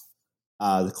 But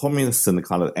the communists and the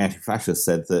kind of anti-fascists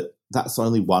said that that's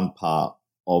only one part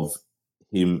of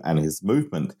him and his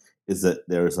movement, is that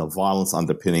there is a violence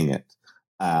underpinning it.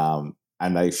 And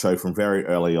they show from very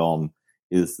early on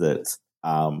is that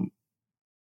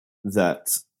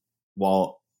that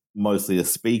while Mosley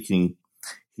is speaking,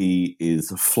 he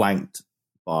is flanked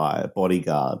by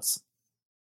bodyguards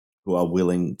who are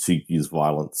willing to use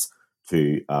violence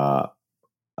to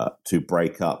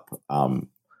break up,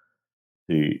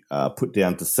 to put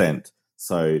down dissent.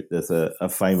 So there's a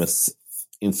famous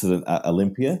incident at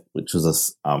Olympia, which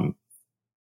was a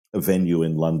venue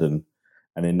in London,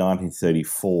 and in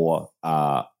 1934,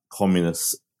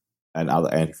 communists and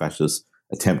other anti-fascists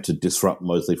attempt to disrupt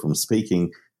Mosley from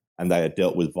speaking, and they are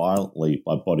dealt with violently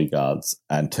by bodyguards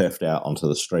and turfed out onto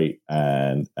the street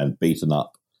and beaten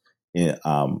up in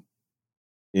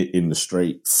the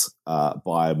streets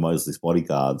by Mosley's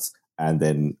bodyguards. And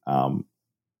then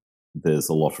there's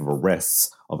a lot of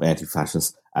arrests of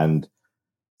anti-fascists. And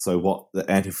so what the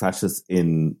anti-fascists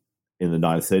in the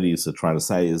 1930s are trying to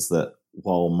say is that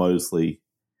while Mosley,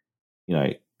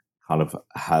 kind of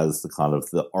has the kind of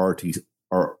the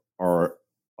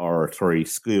oratory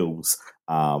skills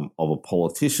of a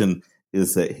politician,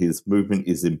 is that his movement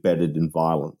is embedded in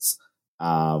violence,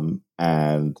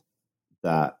 and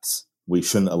that we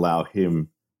shouldn't allow him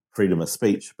freedom of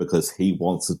speech because he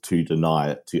wants to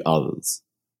deny it to others.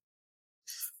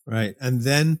 Right. And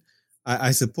then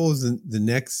I suppose the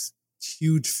next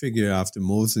huge figure after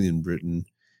Mosley in Britain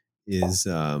is,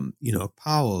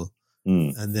 Powell.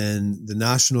 And then the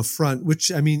National Front,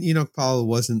 which, Enoch Powell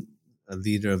wasn't a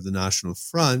leader of the National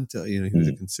Front. He was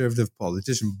a conservative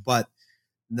politician, but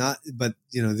there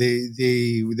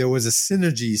was a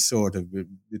synergy sort of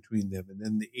between them. And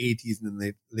then the 80s and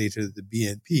then later the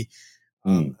BNP.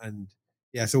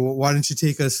 So why don't you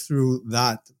take us through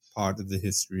that part of the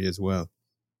history as well?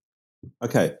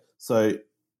 Okay. So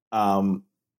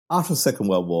after the Second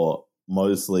World War,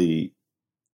 Mosley's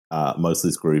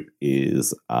group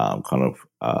is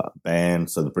banned.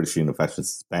 So the British Union of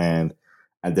Fascists is banned.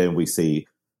 And then we see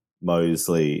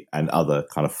Mosley and other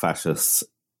kind of fascists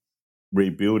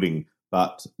rebuilding,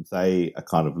 but they are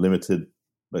kind of limited.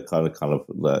 The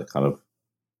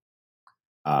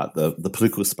the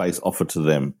political space offered to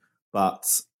them.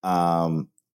 But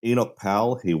Enoch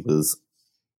Powell, he was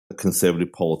a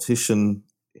conservative politician.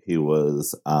 He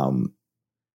was a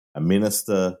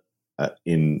minister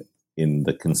in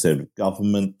the Conservative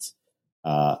government.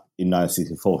 In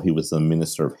 1964, he was the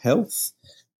Minister of Health.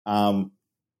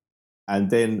 And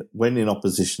then when in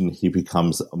opposition, he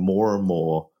becomes a more and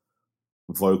more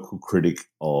vocal critic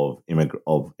of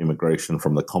immigration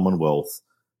from the Commonwealth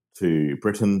to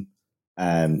Britain.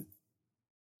 And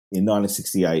in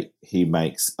 1968, he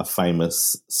makes a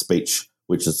famous speech,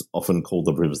 which is often called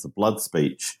the Rivers of Blood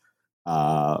speech,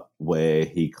 where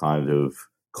he kind of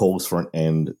calls for an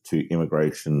end to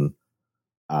immigration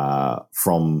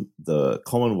from the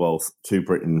Commonwealth to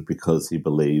Britain because he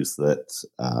believes that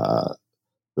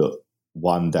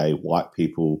one day white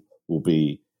people will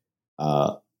be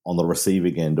on the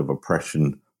receiving end of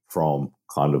oppression from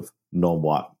kind of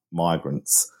non-white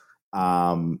migrants.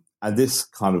 And this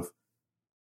kind of,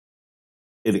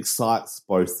 it excites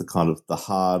both the kind of the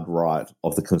hard right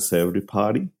of the Conservative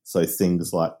Party, so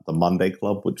things like the Monday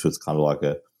Club, which was kind of like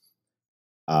a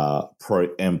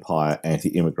pro-empire,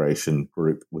 anti-immigration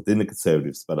group within the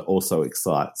Conservatives, but it also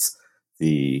excites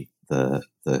the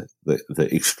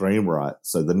extreme right.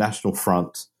 So the National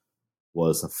Front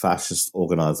was a fascist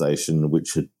organisation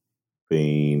which had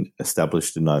been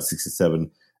established in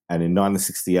 1967, and in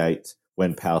 1968,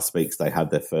 when Powell speaks, they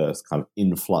had their first kind of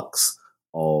influx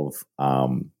of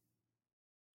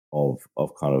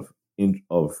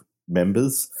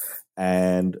members.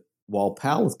 And while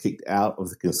Powell is kicked out of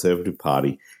the Conservative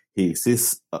Party, he's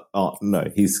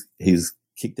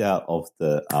kicked out of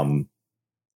the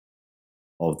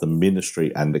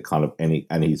ministry and the kind of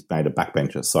and he's made a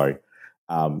backbencher. Sorry,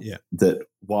 that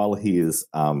while he is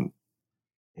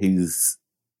he's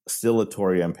still a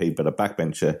Tory MP but a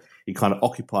backbencher, he kind of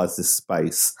occupies this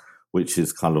space, which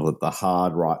is kind of the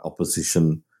hard right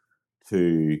opposition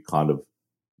to kind of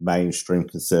mainstream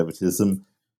conservatism,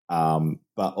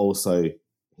 but also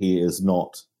he is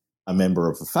not a member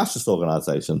of a fascist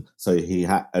organisation, so he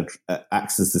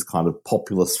acts as this kind of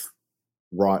populist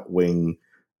right-wing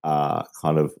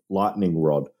kind of lightning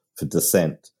rod for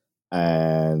dissent,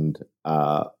 and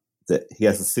that he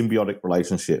has a symbiotic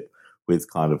relationship with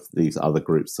kind of these other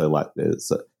groups. So like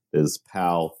there's there's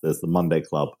PAL, there's the Monday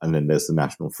Club, and then there's the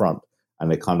National Front.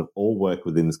 And they kind of all work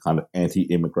within this kind of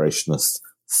anti-immigrationist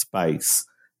space,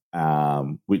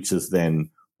 which is then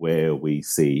where we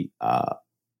see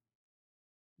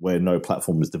where no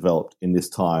platform is developed in this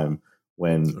time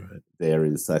when there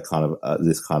is a kind of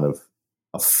this kind of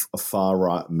a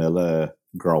far-right milieu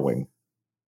growing.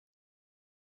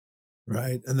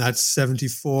 Right, and that's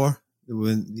 74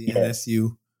 when the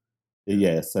NSU.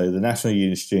 Yeah, so the National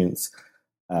Union of Students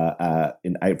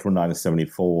in April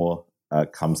 1974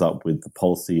 comes up with the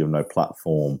policy of no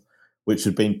platform, which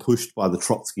had been pushed by the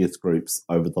Trotskyist groups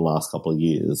over the last couple of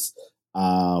years.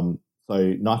 So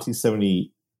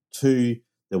 1972,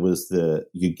 there was the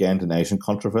Ugandan Asian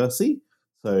controversy.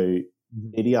 So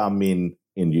Idi Amin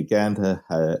in Uganda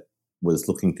was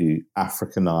looking to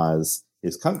Africanize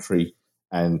his country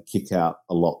and kick out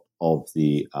a lot of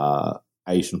the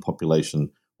Asian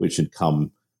population which had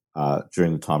come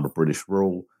during the time of British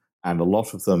rule. And a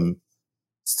lot of them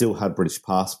still had British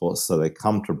passports, so they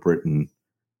come to Britain.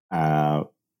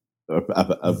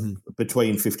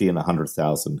 Between 50 and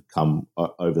 100,000 come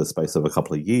over the space of a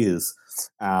couple of years.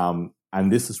 And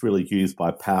this is really used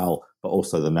by PAL, but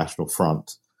also the National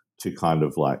Front to kind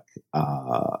of like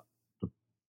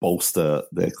bolster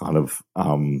their kind of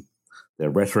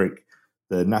their rhetoric.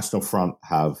 The National Front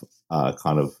have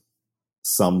kind of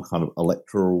some kind of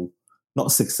electoral,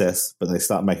 not success, but they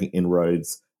start making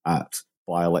inroads at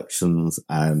by-elections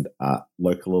and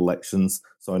local elections.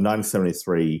 So in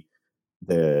 1973,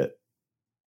 they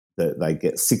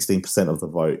get 16% of the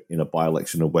vote in a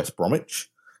by-election of West Bromwich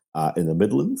in the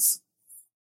Midlands.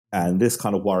 And this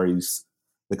kind of worries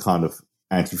the kind of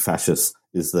anti-fascists,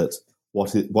 is that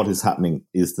what is happening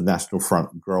is the National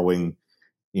Front growing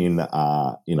in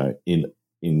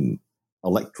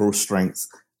electoral strength,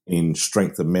 in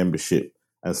strength of membership,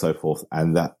 and so forth,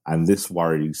 and this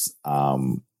worries a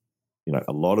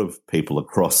lot of people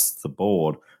across the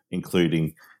board,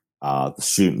 including the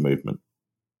student movement.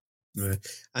 Right,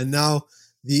 and now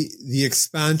the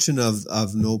expansion of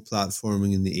no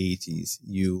platforming in the 80s.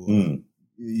 You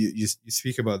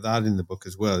speak about that in the book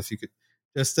as well. If you could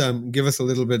just give us a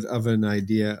little bit of an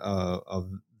idea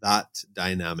of that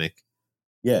dynamic.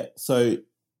 Yeah, so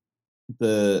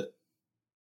the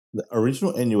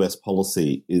original NUS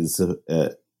policy is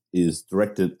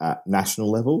directed at national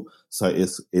level, so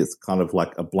it's kind of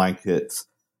like a blanket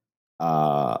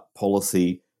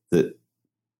policy that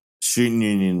student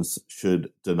unions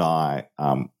should deny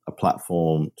a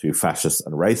platform to fascists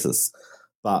and racists.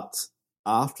 But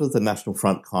after the National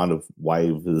Front kind of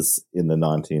wavers in the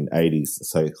 1980s,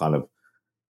 so kind of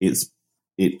there's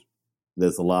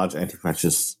a large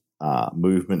anti-fascist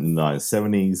movement in the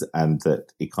 1970s, and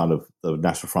that the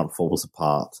National Front falls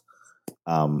apart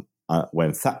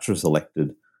when Thatcher is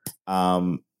elected.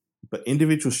 But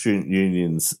individual student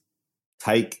unions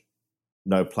take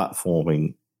no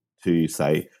platforming to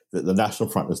say that the National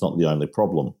Front is not the only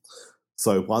problem.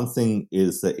 So one thing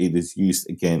is that it is used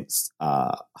against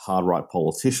hard right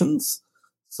politicians.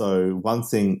 So one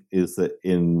thing is that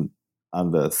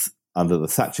under the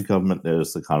Thatcher government,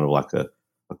 there's a kind of like a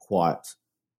quiet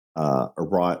a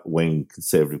right-wing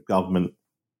conservative government,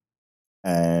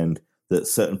 and that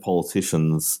certain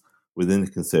politicians within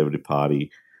the Conservative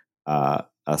Party are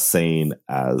seen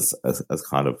as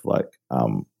kind of like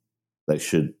they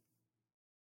should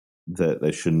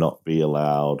not be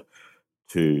allowed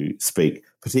to speak.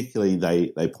 Particularly,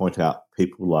 they point out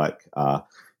people like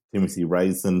Timothy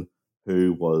Raisin,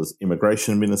 who was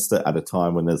immigration minister at a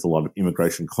time when there's a lot of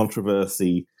immigration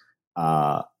controversy,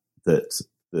 that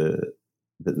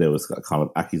there was kind of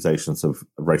accusations of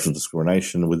racial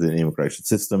discrimination within the immigration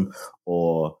system,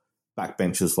 or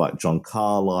backbenchers like John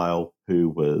Carlile, who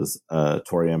was a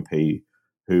Tory MP,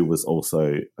 who was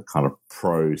also a kind of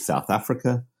pro-South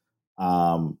Africa.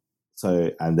 And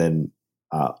then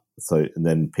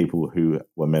people who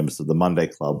were members of the Monday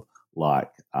Club,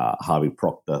 like Harvey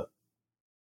Proctor,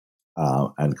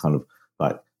 and kind of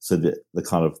like, so the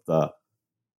kind of the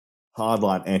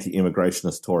hardline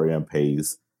anti-immigrationist Tory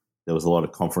MPs, there was a lot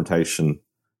of confrontation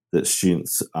that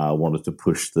students wanted to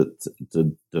push to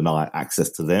deny access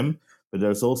to them. But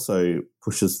there's also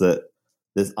pushes that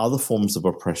there's other forms of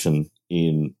oppression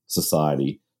in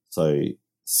society. So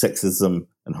sexism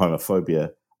and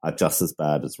homophobia are just as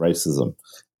bad as racism.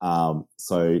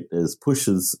 So there's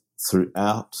pushes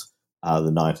throughout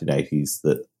the 1980s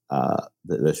that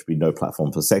there should be no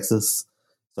platform for sexists.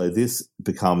 So this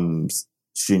becomes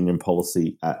student union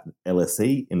policy at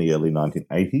LSE in the early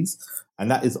 1980s,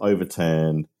 and that is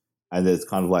overturned, and there's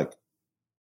kind of like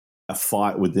a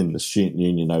fight within the student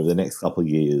union over the next couple of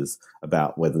years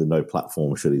about whether no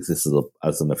platform should exist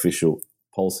as an official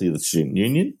policy of the student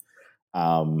union,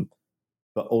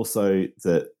 but also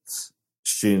that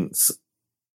students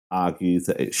argue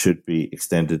that it should be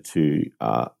extended to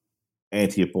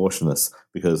anti-abortionists,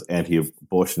 because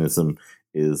anti-abortionism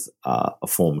is a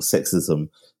form of sexism.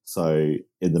 So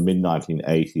in the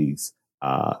mid-1980s,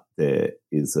 there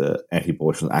is an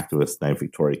anti-abortion activist named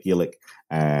Victoria Gillick,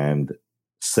 and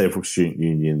several student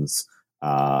unions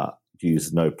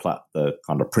use the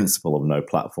kind of principle of no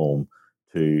platform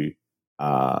to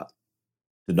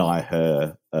deny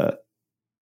her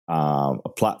a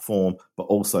platform, but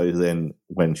also then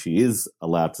when she is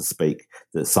allowed to speak,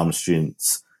 that some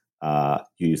students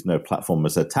use no platform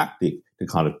as a tactic to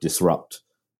kind of disrupt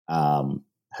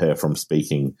her from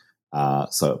speaking.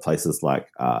 So at places like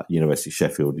University of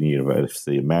Sheffield and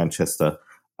University of Manchester,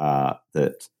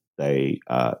 that they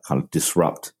kind of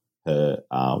disrupt her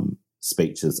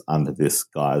speeches under this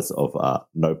guise of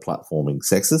no platforming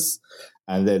sexists.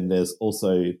 And then there's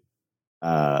also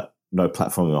no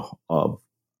platforming of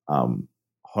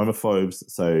homophobes.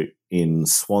 So in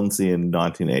Swansea in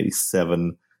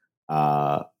 1987,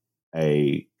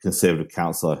 a Conservative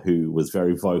councillor who was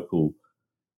very vocal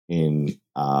in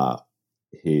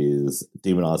his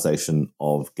demonisation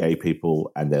of gay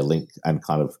people and their link, and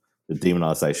kind of the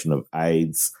demonisation of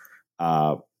AIDS,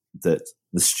 that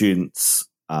the students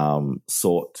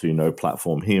sought to no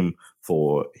platform him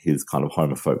for his kind of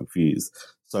homophobic views.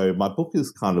 So my book is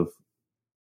kind of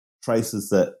traces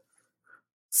that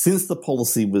since the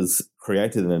policy was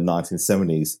created in the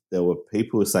 1970s, there were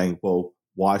people who were saying, well,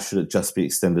 why should it just be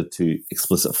extended to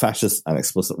explicit fascists and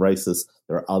explicit racists?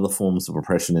 There are other forms of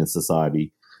oppression in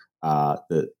society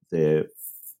that their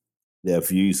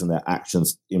views and their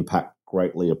actions impact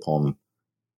greatly upon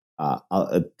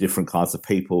different kinds of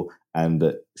people,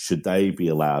 and should they be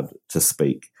allowed to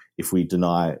speak? If we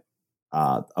deny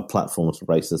a platform to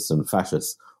racists and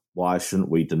fascists, why shouldn't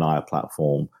we deny a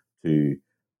platform to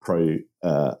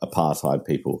pro-apartheid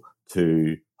people,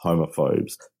 to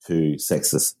homophobes, to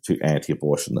sexists, to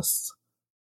anti-abortionists?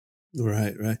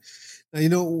 Right.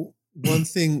 Now, one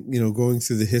thing, going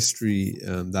through the history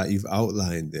that you've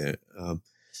outlined there,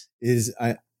 is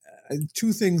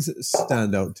two things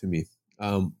stand out to me.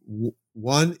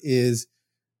 One is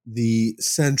the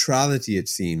centrality, it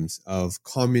seems, of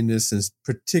communists and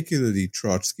particularly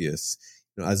Trotskyists,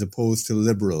 as opposed to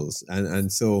liberals,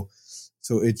 and so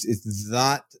it's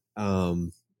that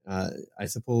I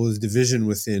suppose division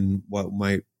within what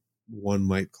one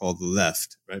might call the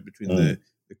left, right, between the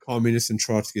communists and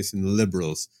Trotskyists and the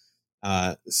liberals.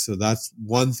 So that's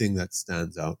one thing that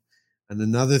stands out. And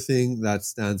another thing that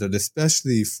stands out,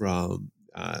 especially from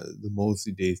the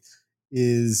Mosley days,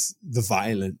 is the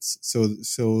violence. So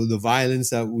the violence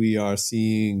that we are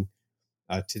seeing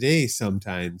today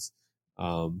sometimes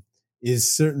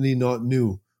is certainly not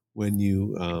new when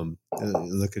you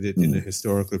look at it in a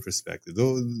historical perspective.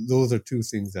 Those are two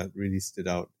things that really stood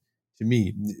out to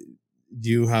me. Do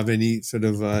you have any sort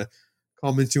of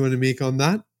comments you want to make on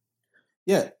that?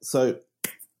 Yeah, so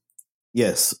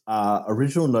yes,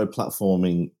 original no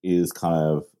platforming is kind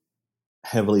of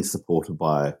heavily supported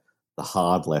by the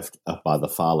hard left, by the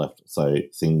far left, so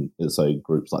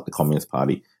groups like the Communist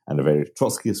Party and the various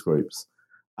Trotskyist groups.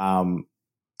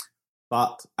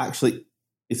 But actually,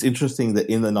 it's interesting that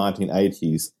in the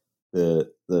 1980s,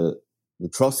 the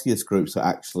Trotskyist groups are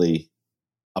actually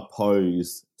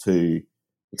opposed to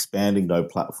expanding no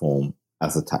platform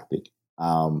as a tactic.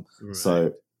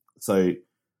 Right. So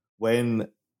when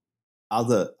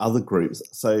other groups,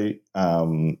 it's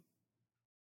kind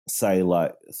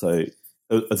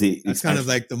of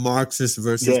like the Marxist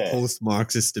versus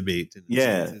post-Marxist debate.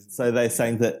 So they're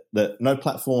saying that no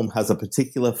platform has a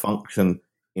particular function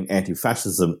in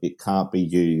anti-fascism. It can't be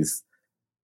used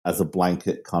as a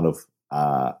blanket kind of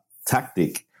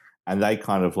tactic. And they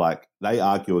kind of they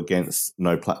argue against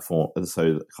no platform. And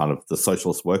so kind of the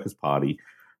Socialist Workers' Party,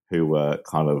 who were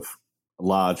kind of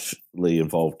largely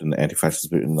involved in the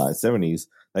anti-fascist movement in the 1970s,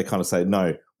 they kind of say,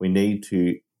 no, we need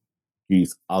to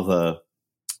use other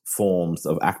forms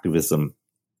of activism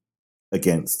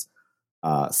against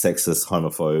sexist,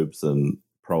 homophobes and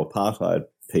pro-apartheid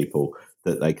people,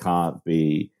 that they can't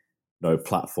be no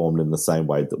platformed in the same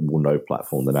way that we'll no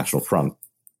platform the National Front.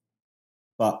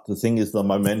 But the thing is, the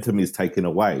momentum is taken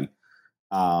away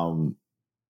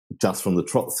just from the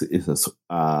Trotskyists,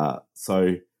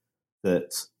 so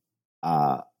that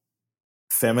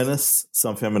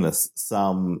some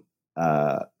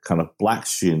kind of black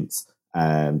students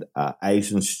and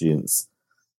Asian students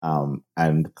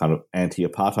and kind of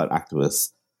anti-apartheid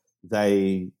activists,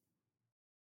 they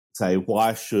say,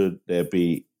 why should there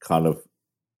be kind of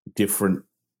different,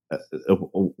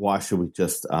 why should we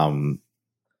just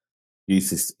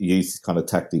use these kind of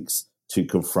tactics to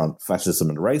confront fascism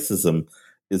and racism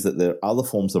is that there are other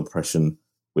forms of oppression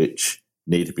which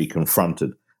need to be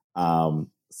confronted.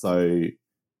 So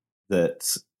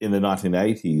that in the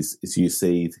 1980s, is you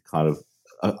see the kind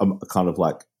of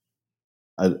like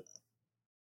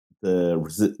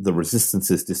the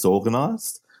resistance is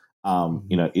disorganized.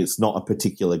 It's not a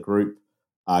particular group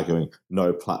arguing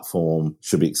no platform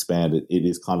should be expanded. It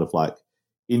is kind of like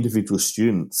individual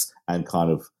students and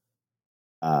kind of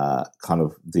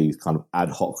these kind of ad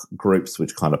hoc groups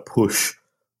which kind of push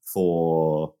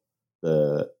for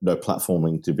the no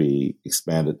platforming to be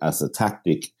expanded as a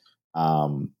tactic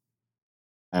and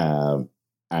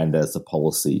as a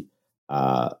policy.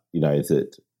 That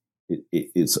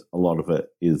it's a lot of it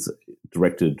is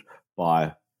directed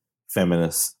by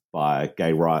feminists, by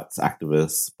gay rights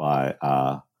activists, by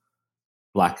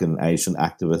Black and Asian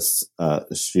activists,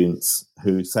 students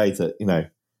who say that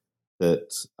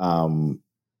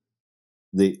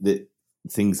the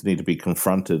things need to be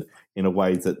confronted in a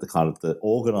way that the kind of the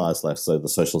organised left, so the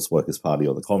Socialist Workers' Party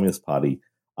or the Communist Party,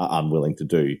 are unwilling to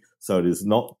do. So it is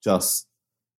not just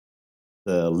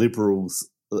the liberals,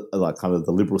 like kind of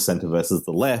the liberal centre versus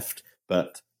the left,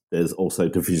 but there's also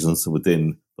divisions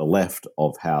within the left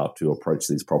of how to approach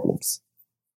these problems.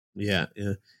 Yeah.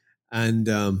 And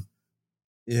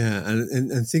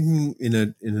and thinking in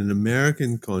an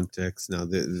American context now,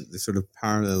 the sort of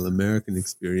parallel American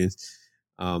experience,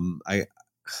 I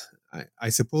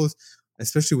suppose,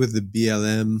 especially with the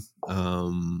BLM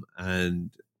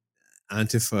and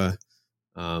Antifa,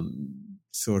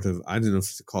 sort of, I don't know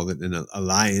if to call it an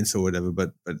alliance or whatever,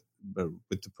 but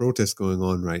with the protests going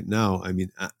on right now, I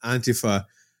mean, Antifa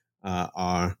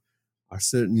are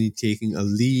certainly taking a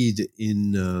lead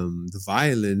in the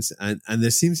violence, and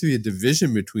there seems to be a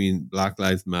division between Black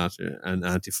Lives Matter and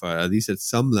Antifa, at least at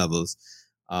some levels.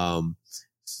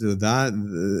 So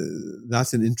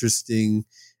that's an interesting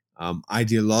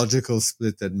ideological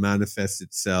split that manifests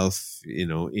itself,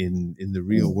 in the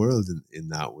real world in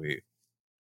that way.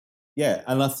 Yeah,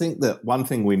 and I think that one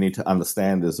thing we need to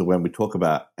understand is that when we talk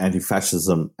about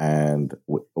anti-fascism and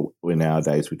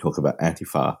nowadays we talk about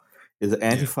Antifa, is that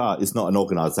Antifa is not an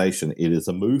organization. It is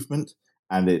a movement,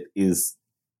 and it is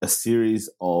a series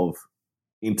of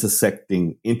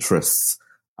intersecting interests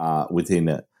within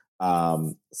it.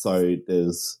 So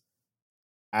there's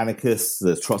anarchists,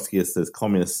 there's Trotskyists, there's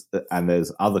communists, and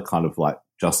there's other kind of like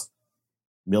just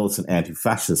militant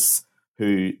anti-fascists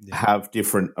who have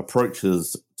different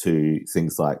approaches to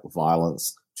things like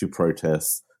violence, to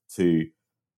protests, to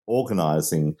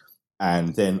organizing,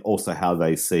 and then also how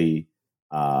they see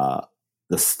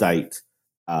the state,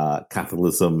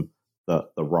 capitalism, the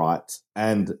right,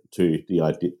 and to the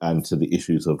idea and to the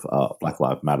issues of Black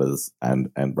Lives Matters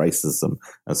and racism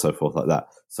and so forth like that.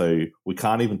 So we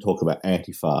can't even talk about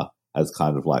Antifa as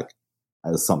kind of like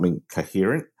as something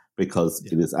coherent, because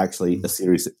it is actually a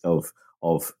series of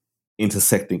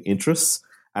intersecting interests.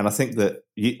 And I think that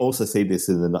you also see this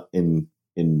in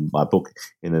my book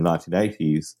in the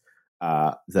 1980s,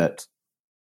 that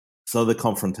so the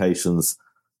confrontations,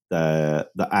 the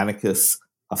anarchists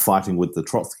are fighting with the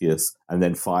Trotskyists and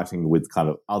then fighting with kind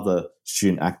of other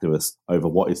student activists over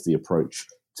what is the approach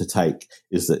to take.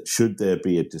 Is that should there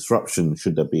be a disruption?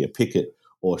 Should there be a picket?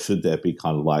 Or should there be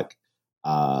kind of like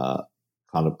kind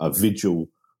of a vigil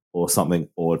or something,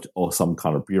 or some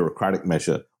kind of bureaucratic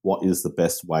measure? What is the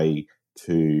best way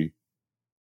to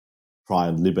try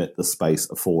and limit the space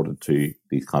afforded to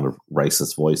these kind of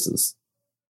racist voices?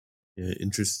 Yeah,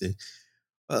 interesting.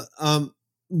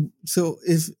 So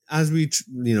if, as we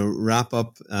wrap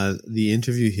up the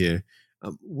interview here,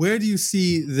 where do you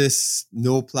see this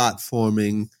no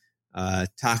platforming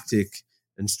tactic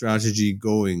and strategy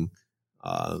going?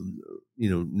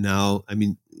 Now, I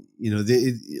mean,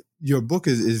 your book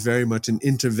is very much an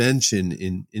intervention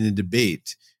in a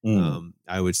debate.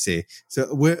 I would say.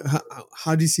 So,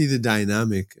 how do you see the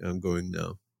dynamic going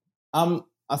now?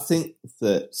 I think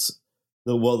that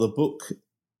the book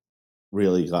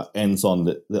really ends on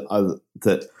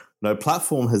that no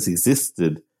platform has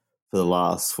existed for the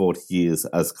last 40 years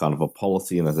as kind of a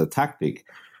policy and as a tactic,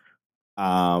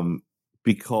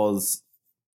 because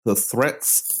the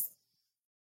threats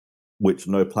which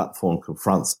no platform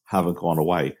confronts haven't gone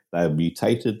away. They have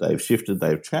mutated, they've shifted,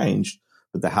 they've changed,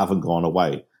 but they haven't gone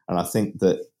away. And I think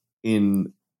that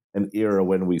in an era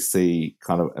when we see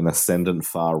kind of an ascendant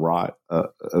far right,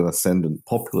 an ascendant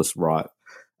populist right,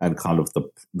 and kind of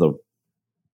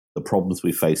the problems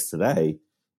we face today,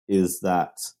 is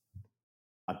that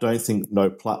I don't think no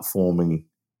platforming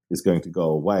is going to go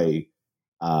away,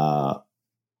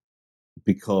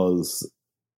 because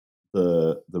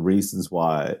the reasons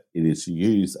why it is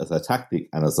used as a tactic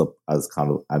and as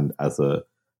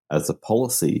a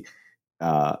policy,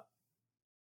 that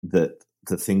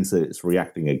the things that it's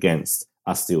reacting against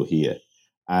are still here.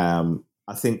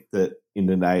 I think that in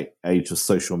an age of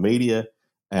social media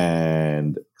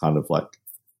and kind of like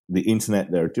the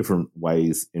internet, there are different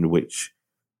ways in which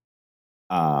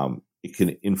it can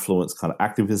influence kind of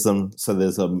activism. So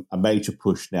there's a major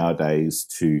push nowadays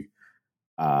to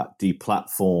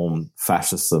deplatform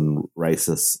fascists and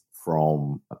racists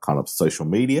from a kind of social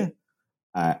media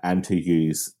and to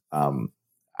use and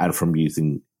from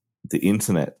using the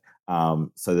internet.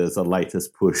 So there's a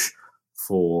latest push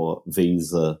for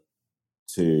Visa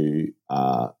to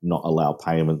not allow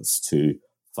payments to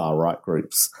far right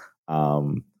groups,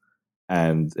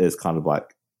 and there's kind of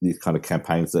like these kind of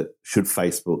campaigns that should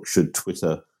Facebook, should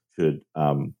Twitter, should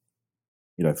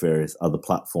various other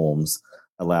platforms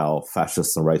allow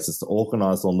fascists and racists to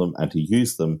organise on them and to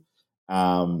use them.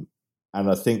 And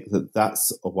I think that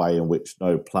that's a way in which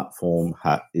no platform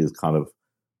is kind of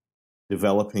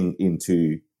developing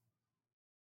into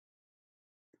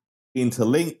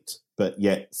interlinked but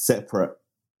yet separate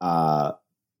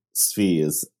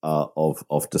spheres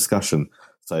of discussion.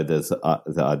 So there's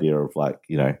the idea of like,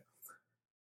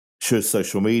 should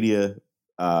social media,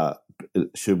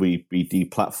 should we be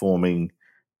deplatforming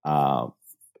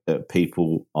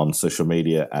people on social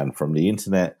media and from the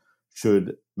internet?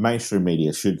 Should mainstream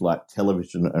media, should like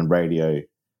television and radio,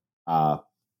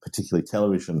 particularly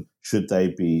television, should they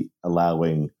be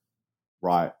allowing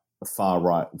far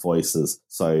right voices?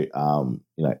 So,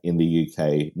 in the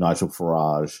UK, Nigel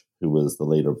Farage, who was the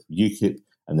leader of UKIP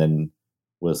and then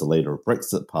was the leader of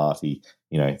Brexit Party,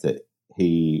 that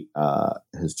he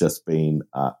has just been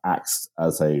axed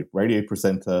as a radio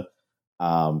presenter.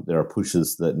 There are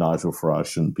pushes that Nigel Farage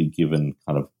shouldn't be given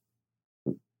kind of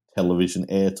television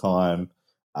airtime.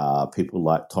 People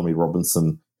like Tommy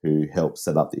Robinson, who helped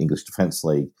set up the English Defence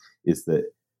League, is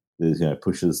that there's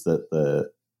pushes that the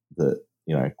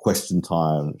question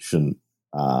time shouldn't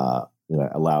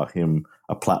allow him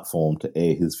a platform to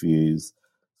air his views.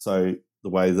 So the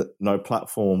way that no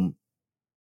platform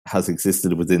has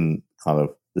existed within kind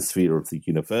of the sphere of the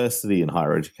university and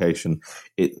higher education,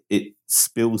 it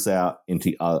spills out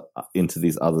into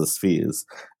these other spheres.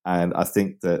 And I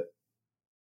think that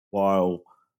while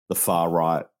the far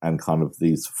right and kind of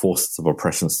these forces of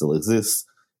oppression still exist,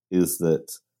 is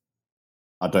that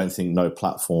I don't think no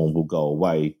platform will go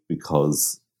away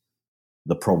because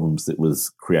the problems it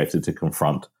was created to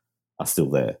confront are still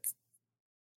there.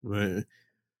 Right.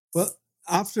 Well,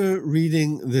 after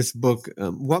reading this book,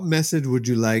 what message would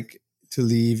you like to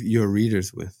leave your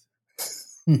readers with?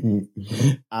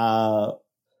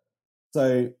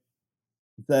 So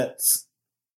that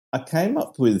I came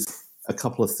up with a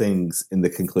couple of things in the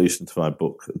conclusion to my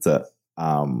book that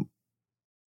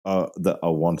that I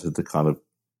wanted to kind of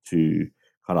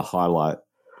highlight.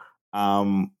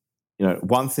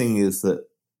 One thing is that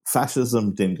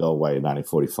fascism didn't go away in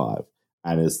 1945,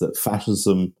 and is that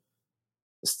fascism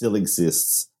still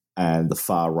exists and the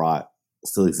far right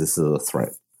still exists as a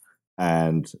threat,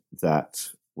 and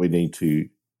that we need to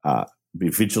be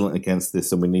vigilant against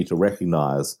this, and we need to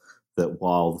recognise that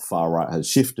while the far right has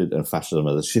shifted and fascism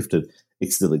has shifted,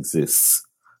 it still exists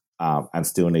and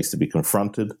still needs to be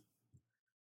confronted.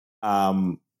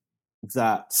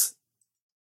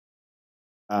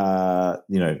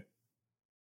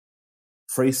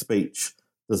 Free speech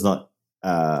does not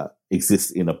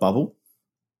exist in a bubble.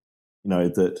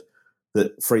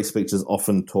 That free speech is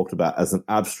often talked about as an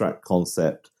abstract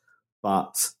concept,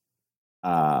 but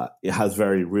it has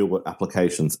very real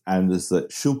applications. And is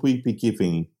that should we be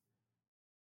giving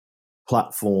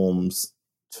platforms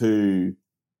to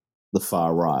the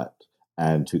far right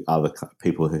and to other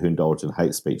people who indulge in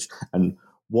hate speech? And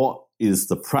what is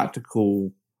the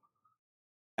practical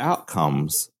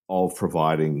outcomes of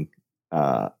providing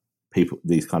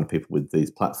these kind of people with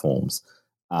these platforms?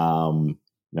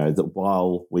 That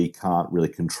while we can't really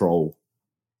control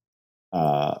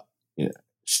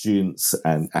students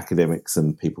and academics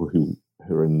and people who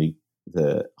are in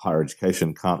the higher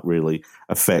education, can't really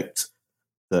affect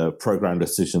the program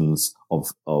decisions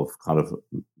of kind of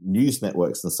news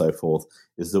networks and so forth,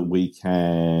 is that we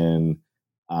can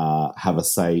have a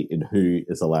say in who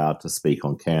is allowed to speak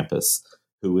on campus,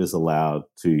 who is allowed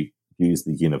to use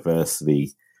the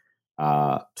university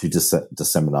to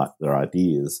disseminate their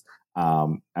ideas,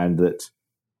 and that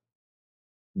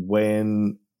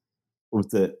when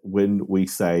we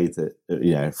say that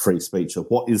free speech, or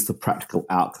what is the practical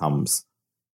outcomes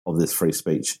of this free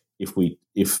speech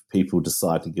if people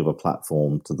decide to give a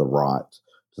platform to the right,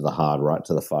 to the hard right,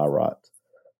 to the far right,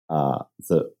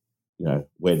 that,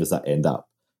 where does that end up?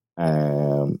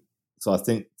 So I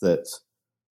think that,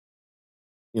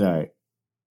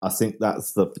 I think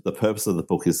that's the purpose of the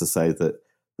book, is to say that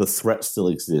the threat still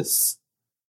exists,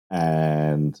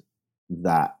 and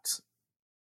that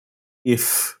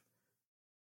if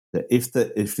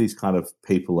these kind of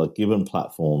people are given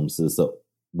platforms, is that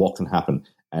what can happen,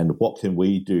 and what can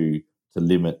we do to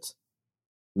limit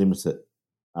it,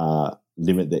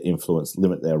 limit their influence,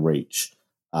 limit their reach,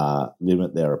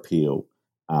 limit their appeal,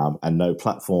 and no,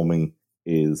 platforming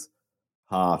is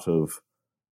part of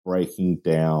breaking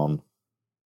down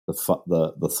the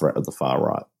threat of the far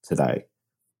right today.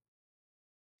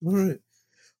 All right.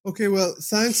 Okay, well,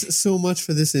 thanks so much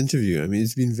for this interview. I mean,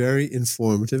 it's been very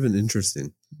informative and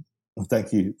interesting.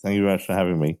 Thank you. Thank you very much for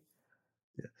having me.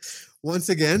 Yeah. Once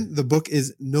again, the book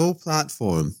is No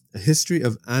Platform, A History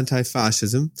of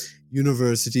Anti-Fascism,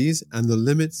 Universities, and the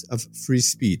Limits of Free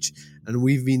Speech. And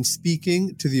we've been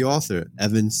speaking to the author,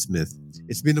 Evan Smith.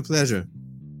 It's been a pleasure.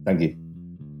 Thank you.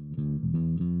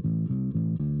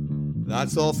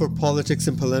 That's all for Politics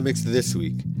and Polemics this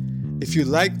week. If you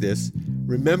like this,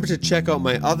 remember to check out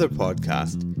my other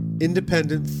podcast,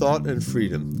 Independent Thought and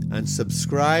Freedom, and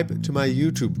subscribe to my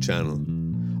YouTube channel.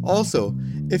 Also,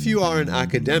 if you are an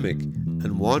academic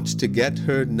and want to get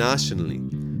heard nationally,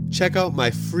 check out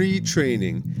my free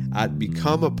training at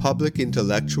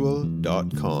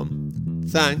becomeapublicintellectual.com.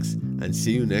 Thanks, and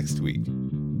see you next week.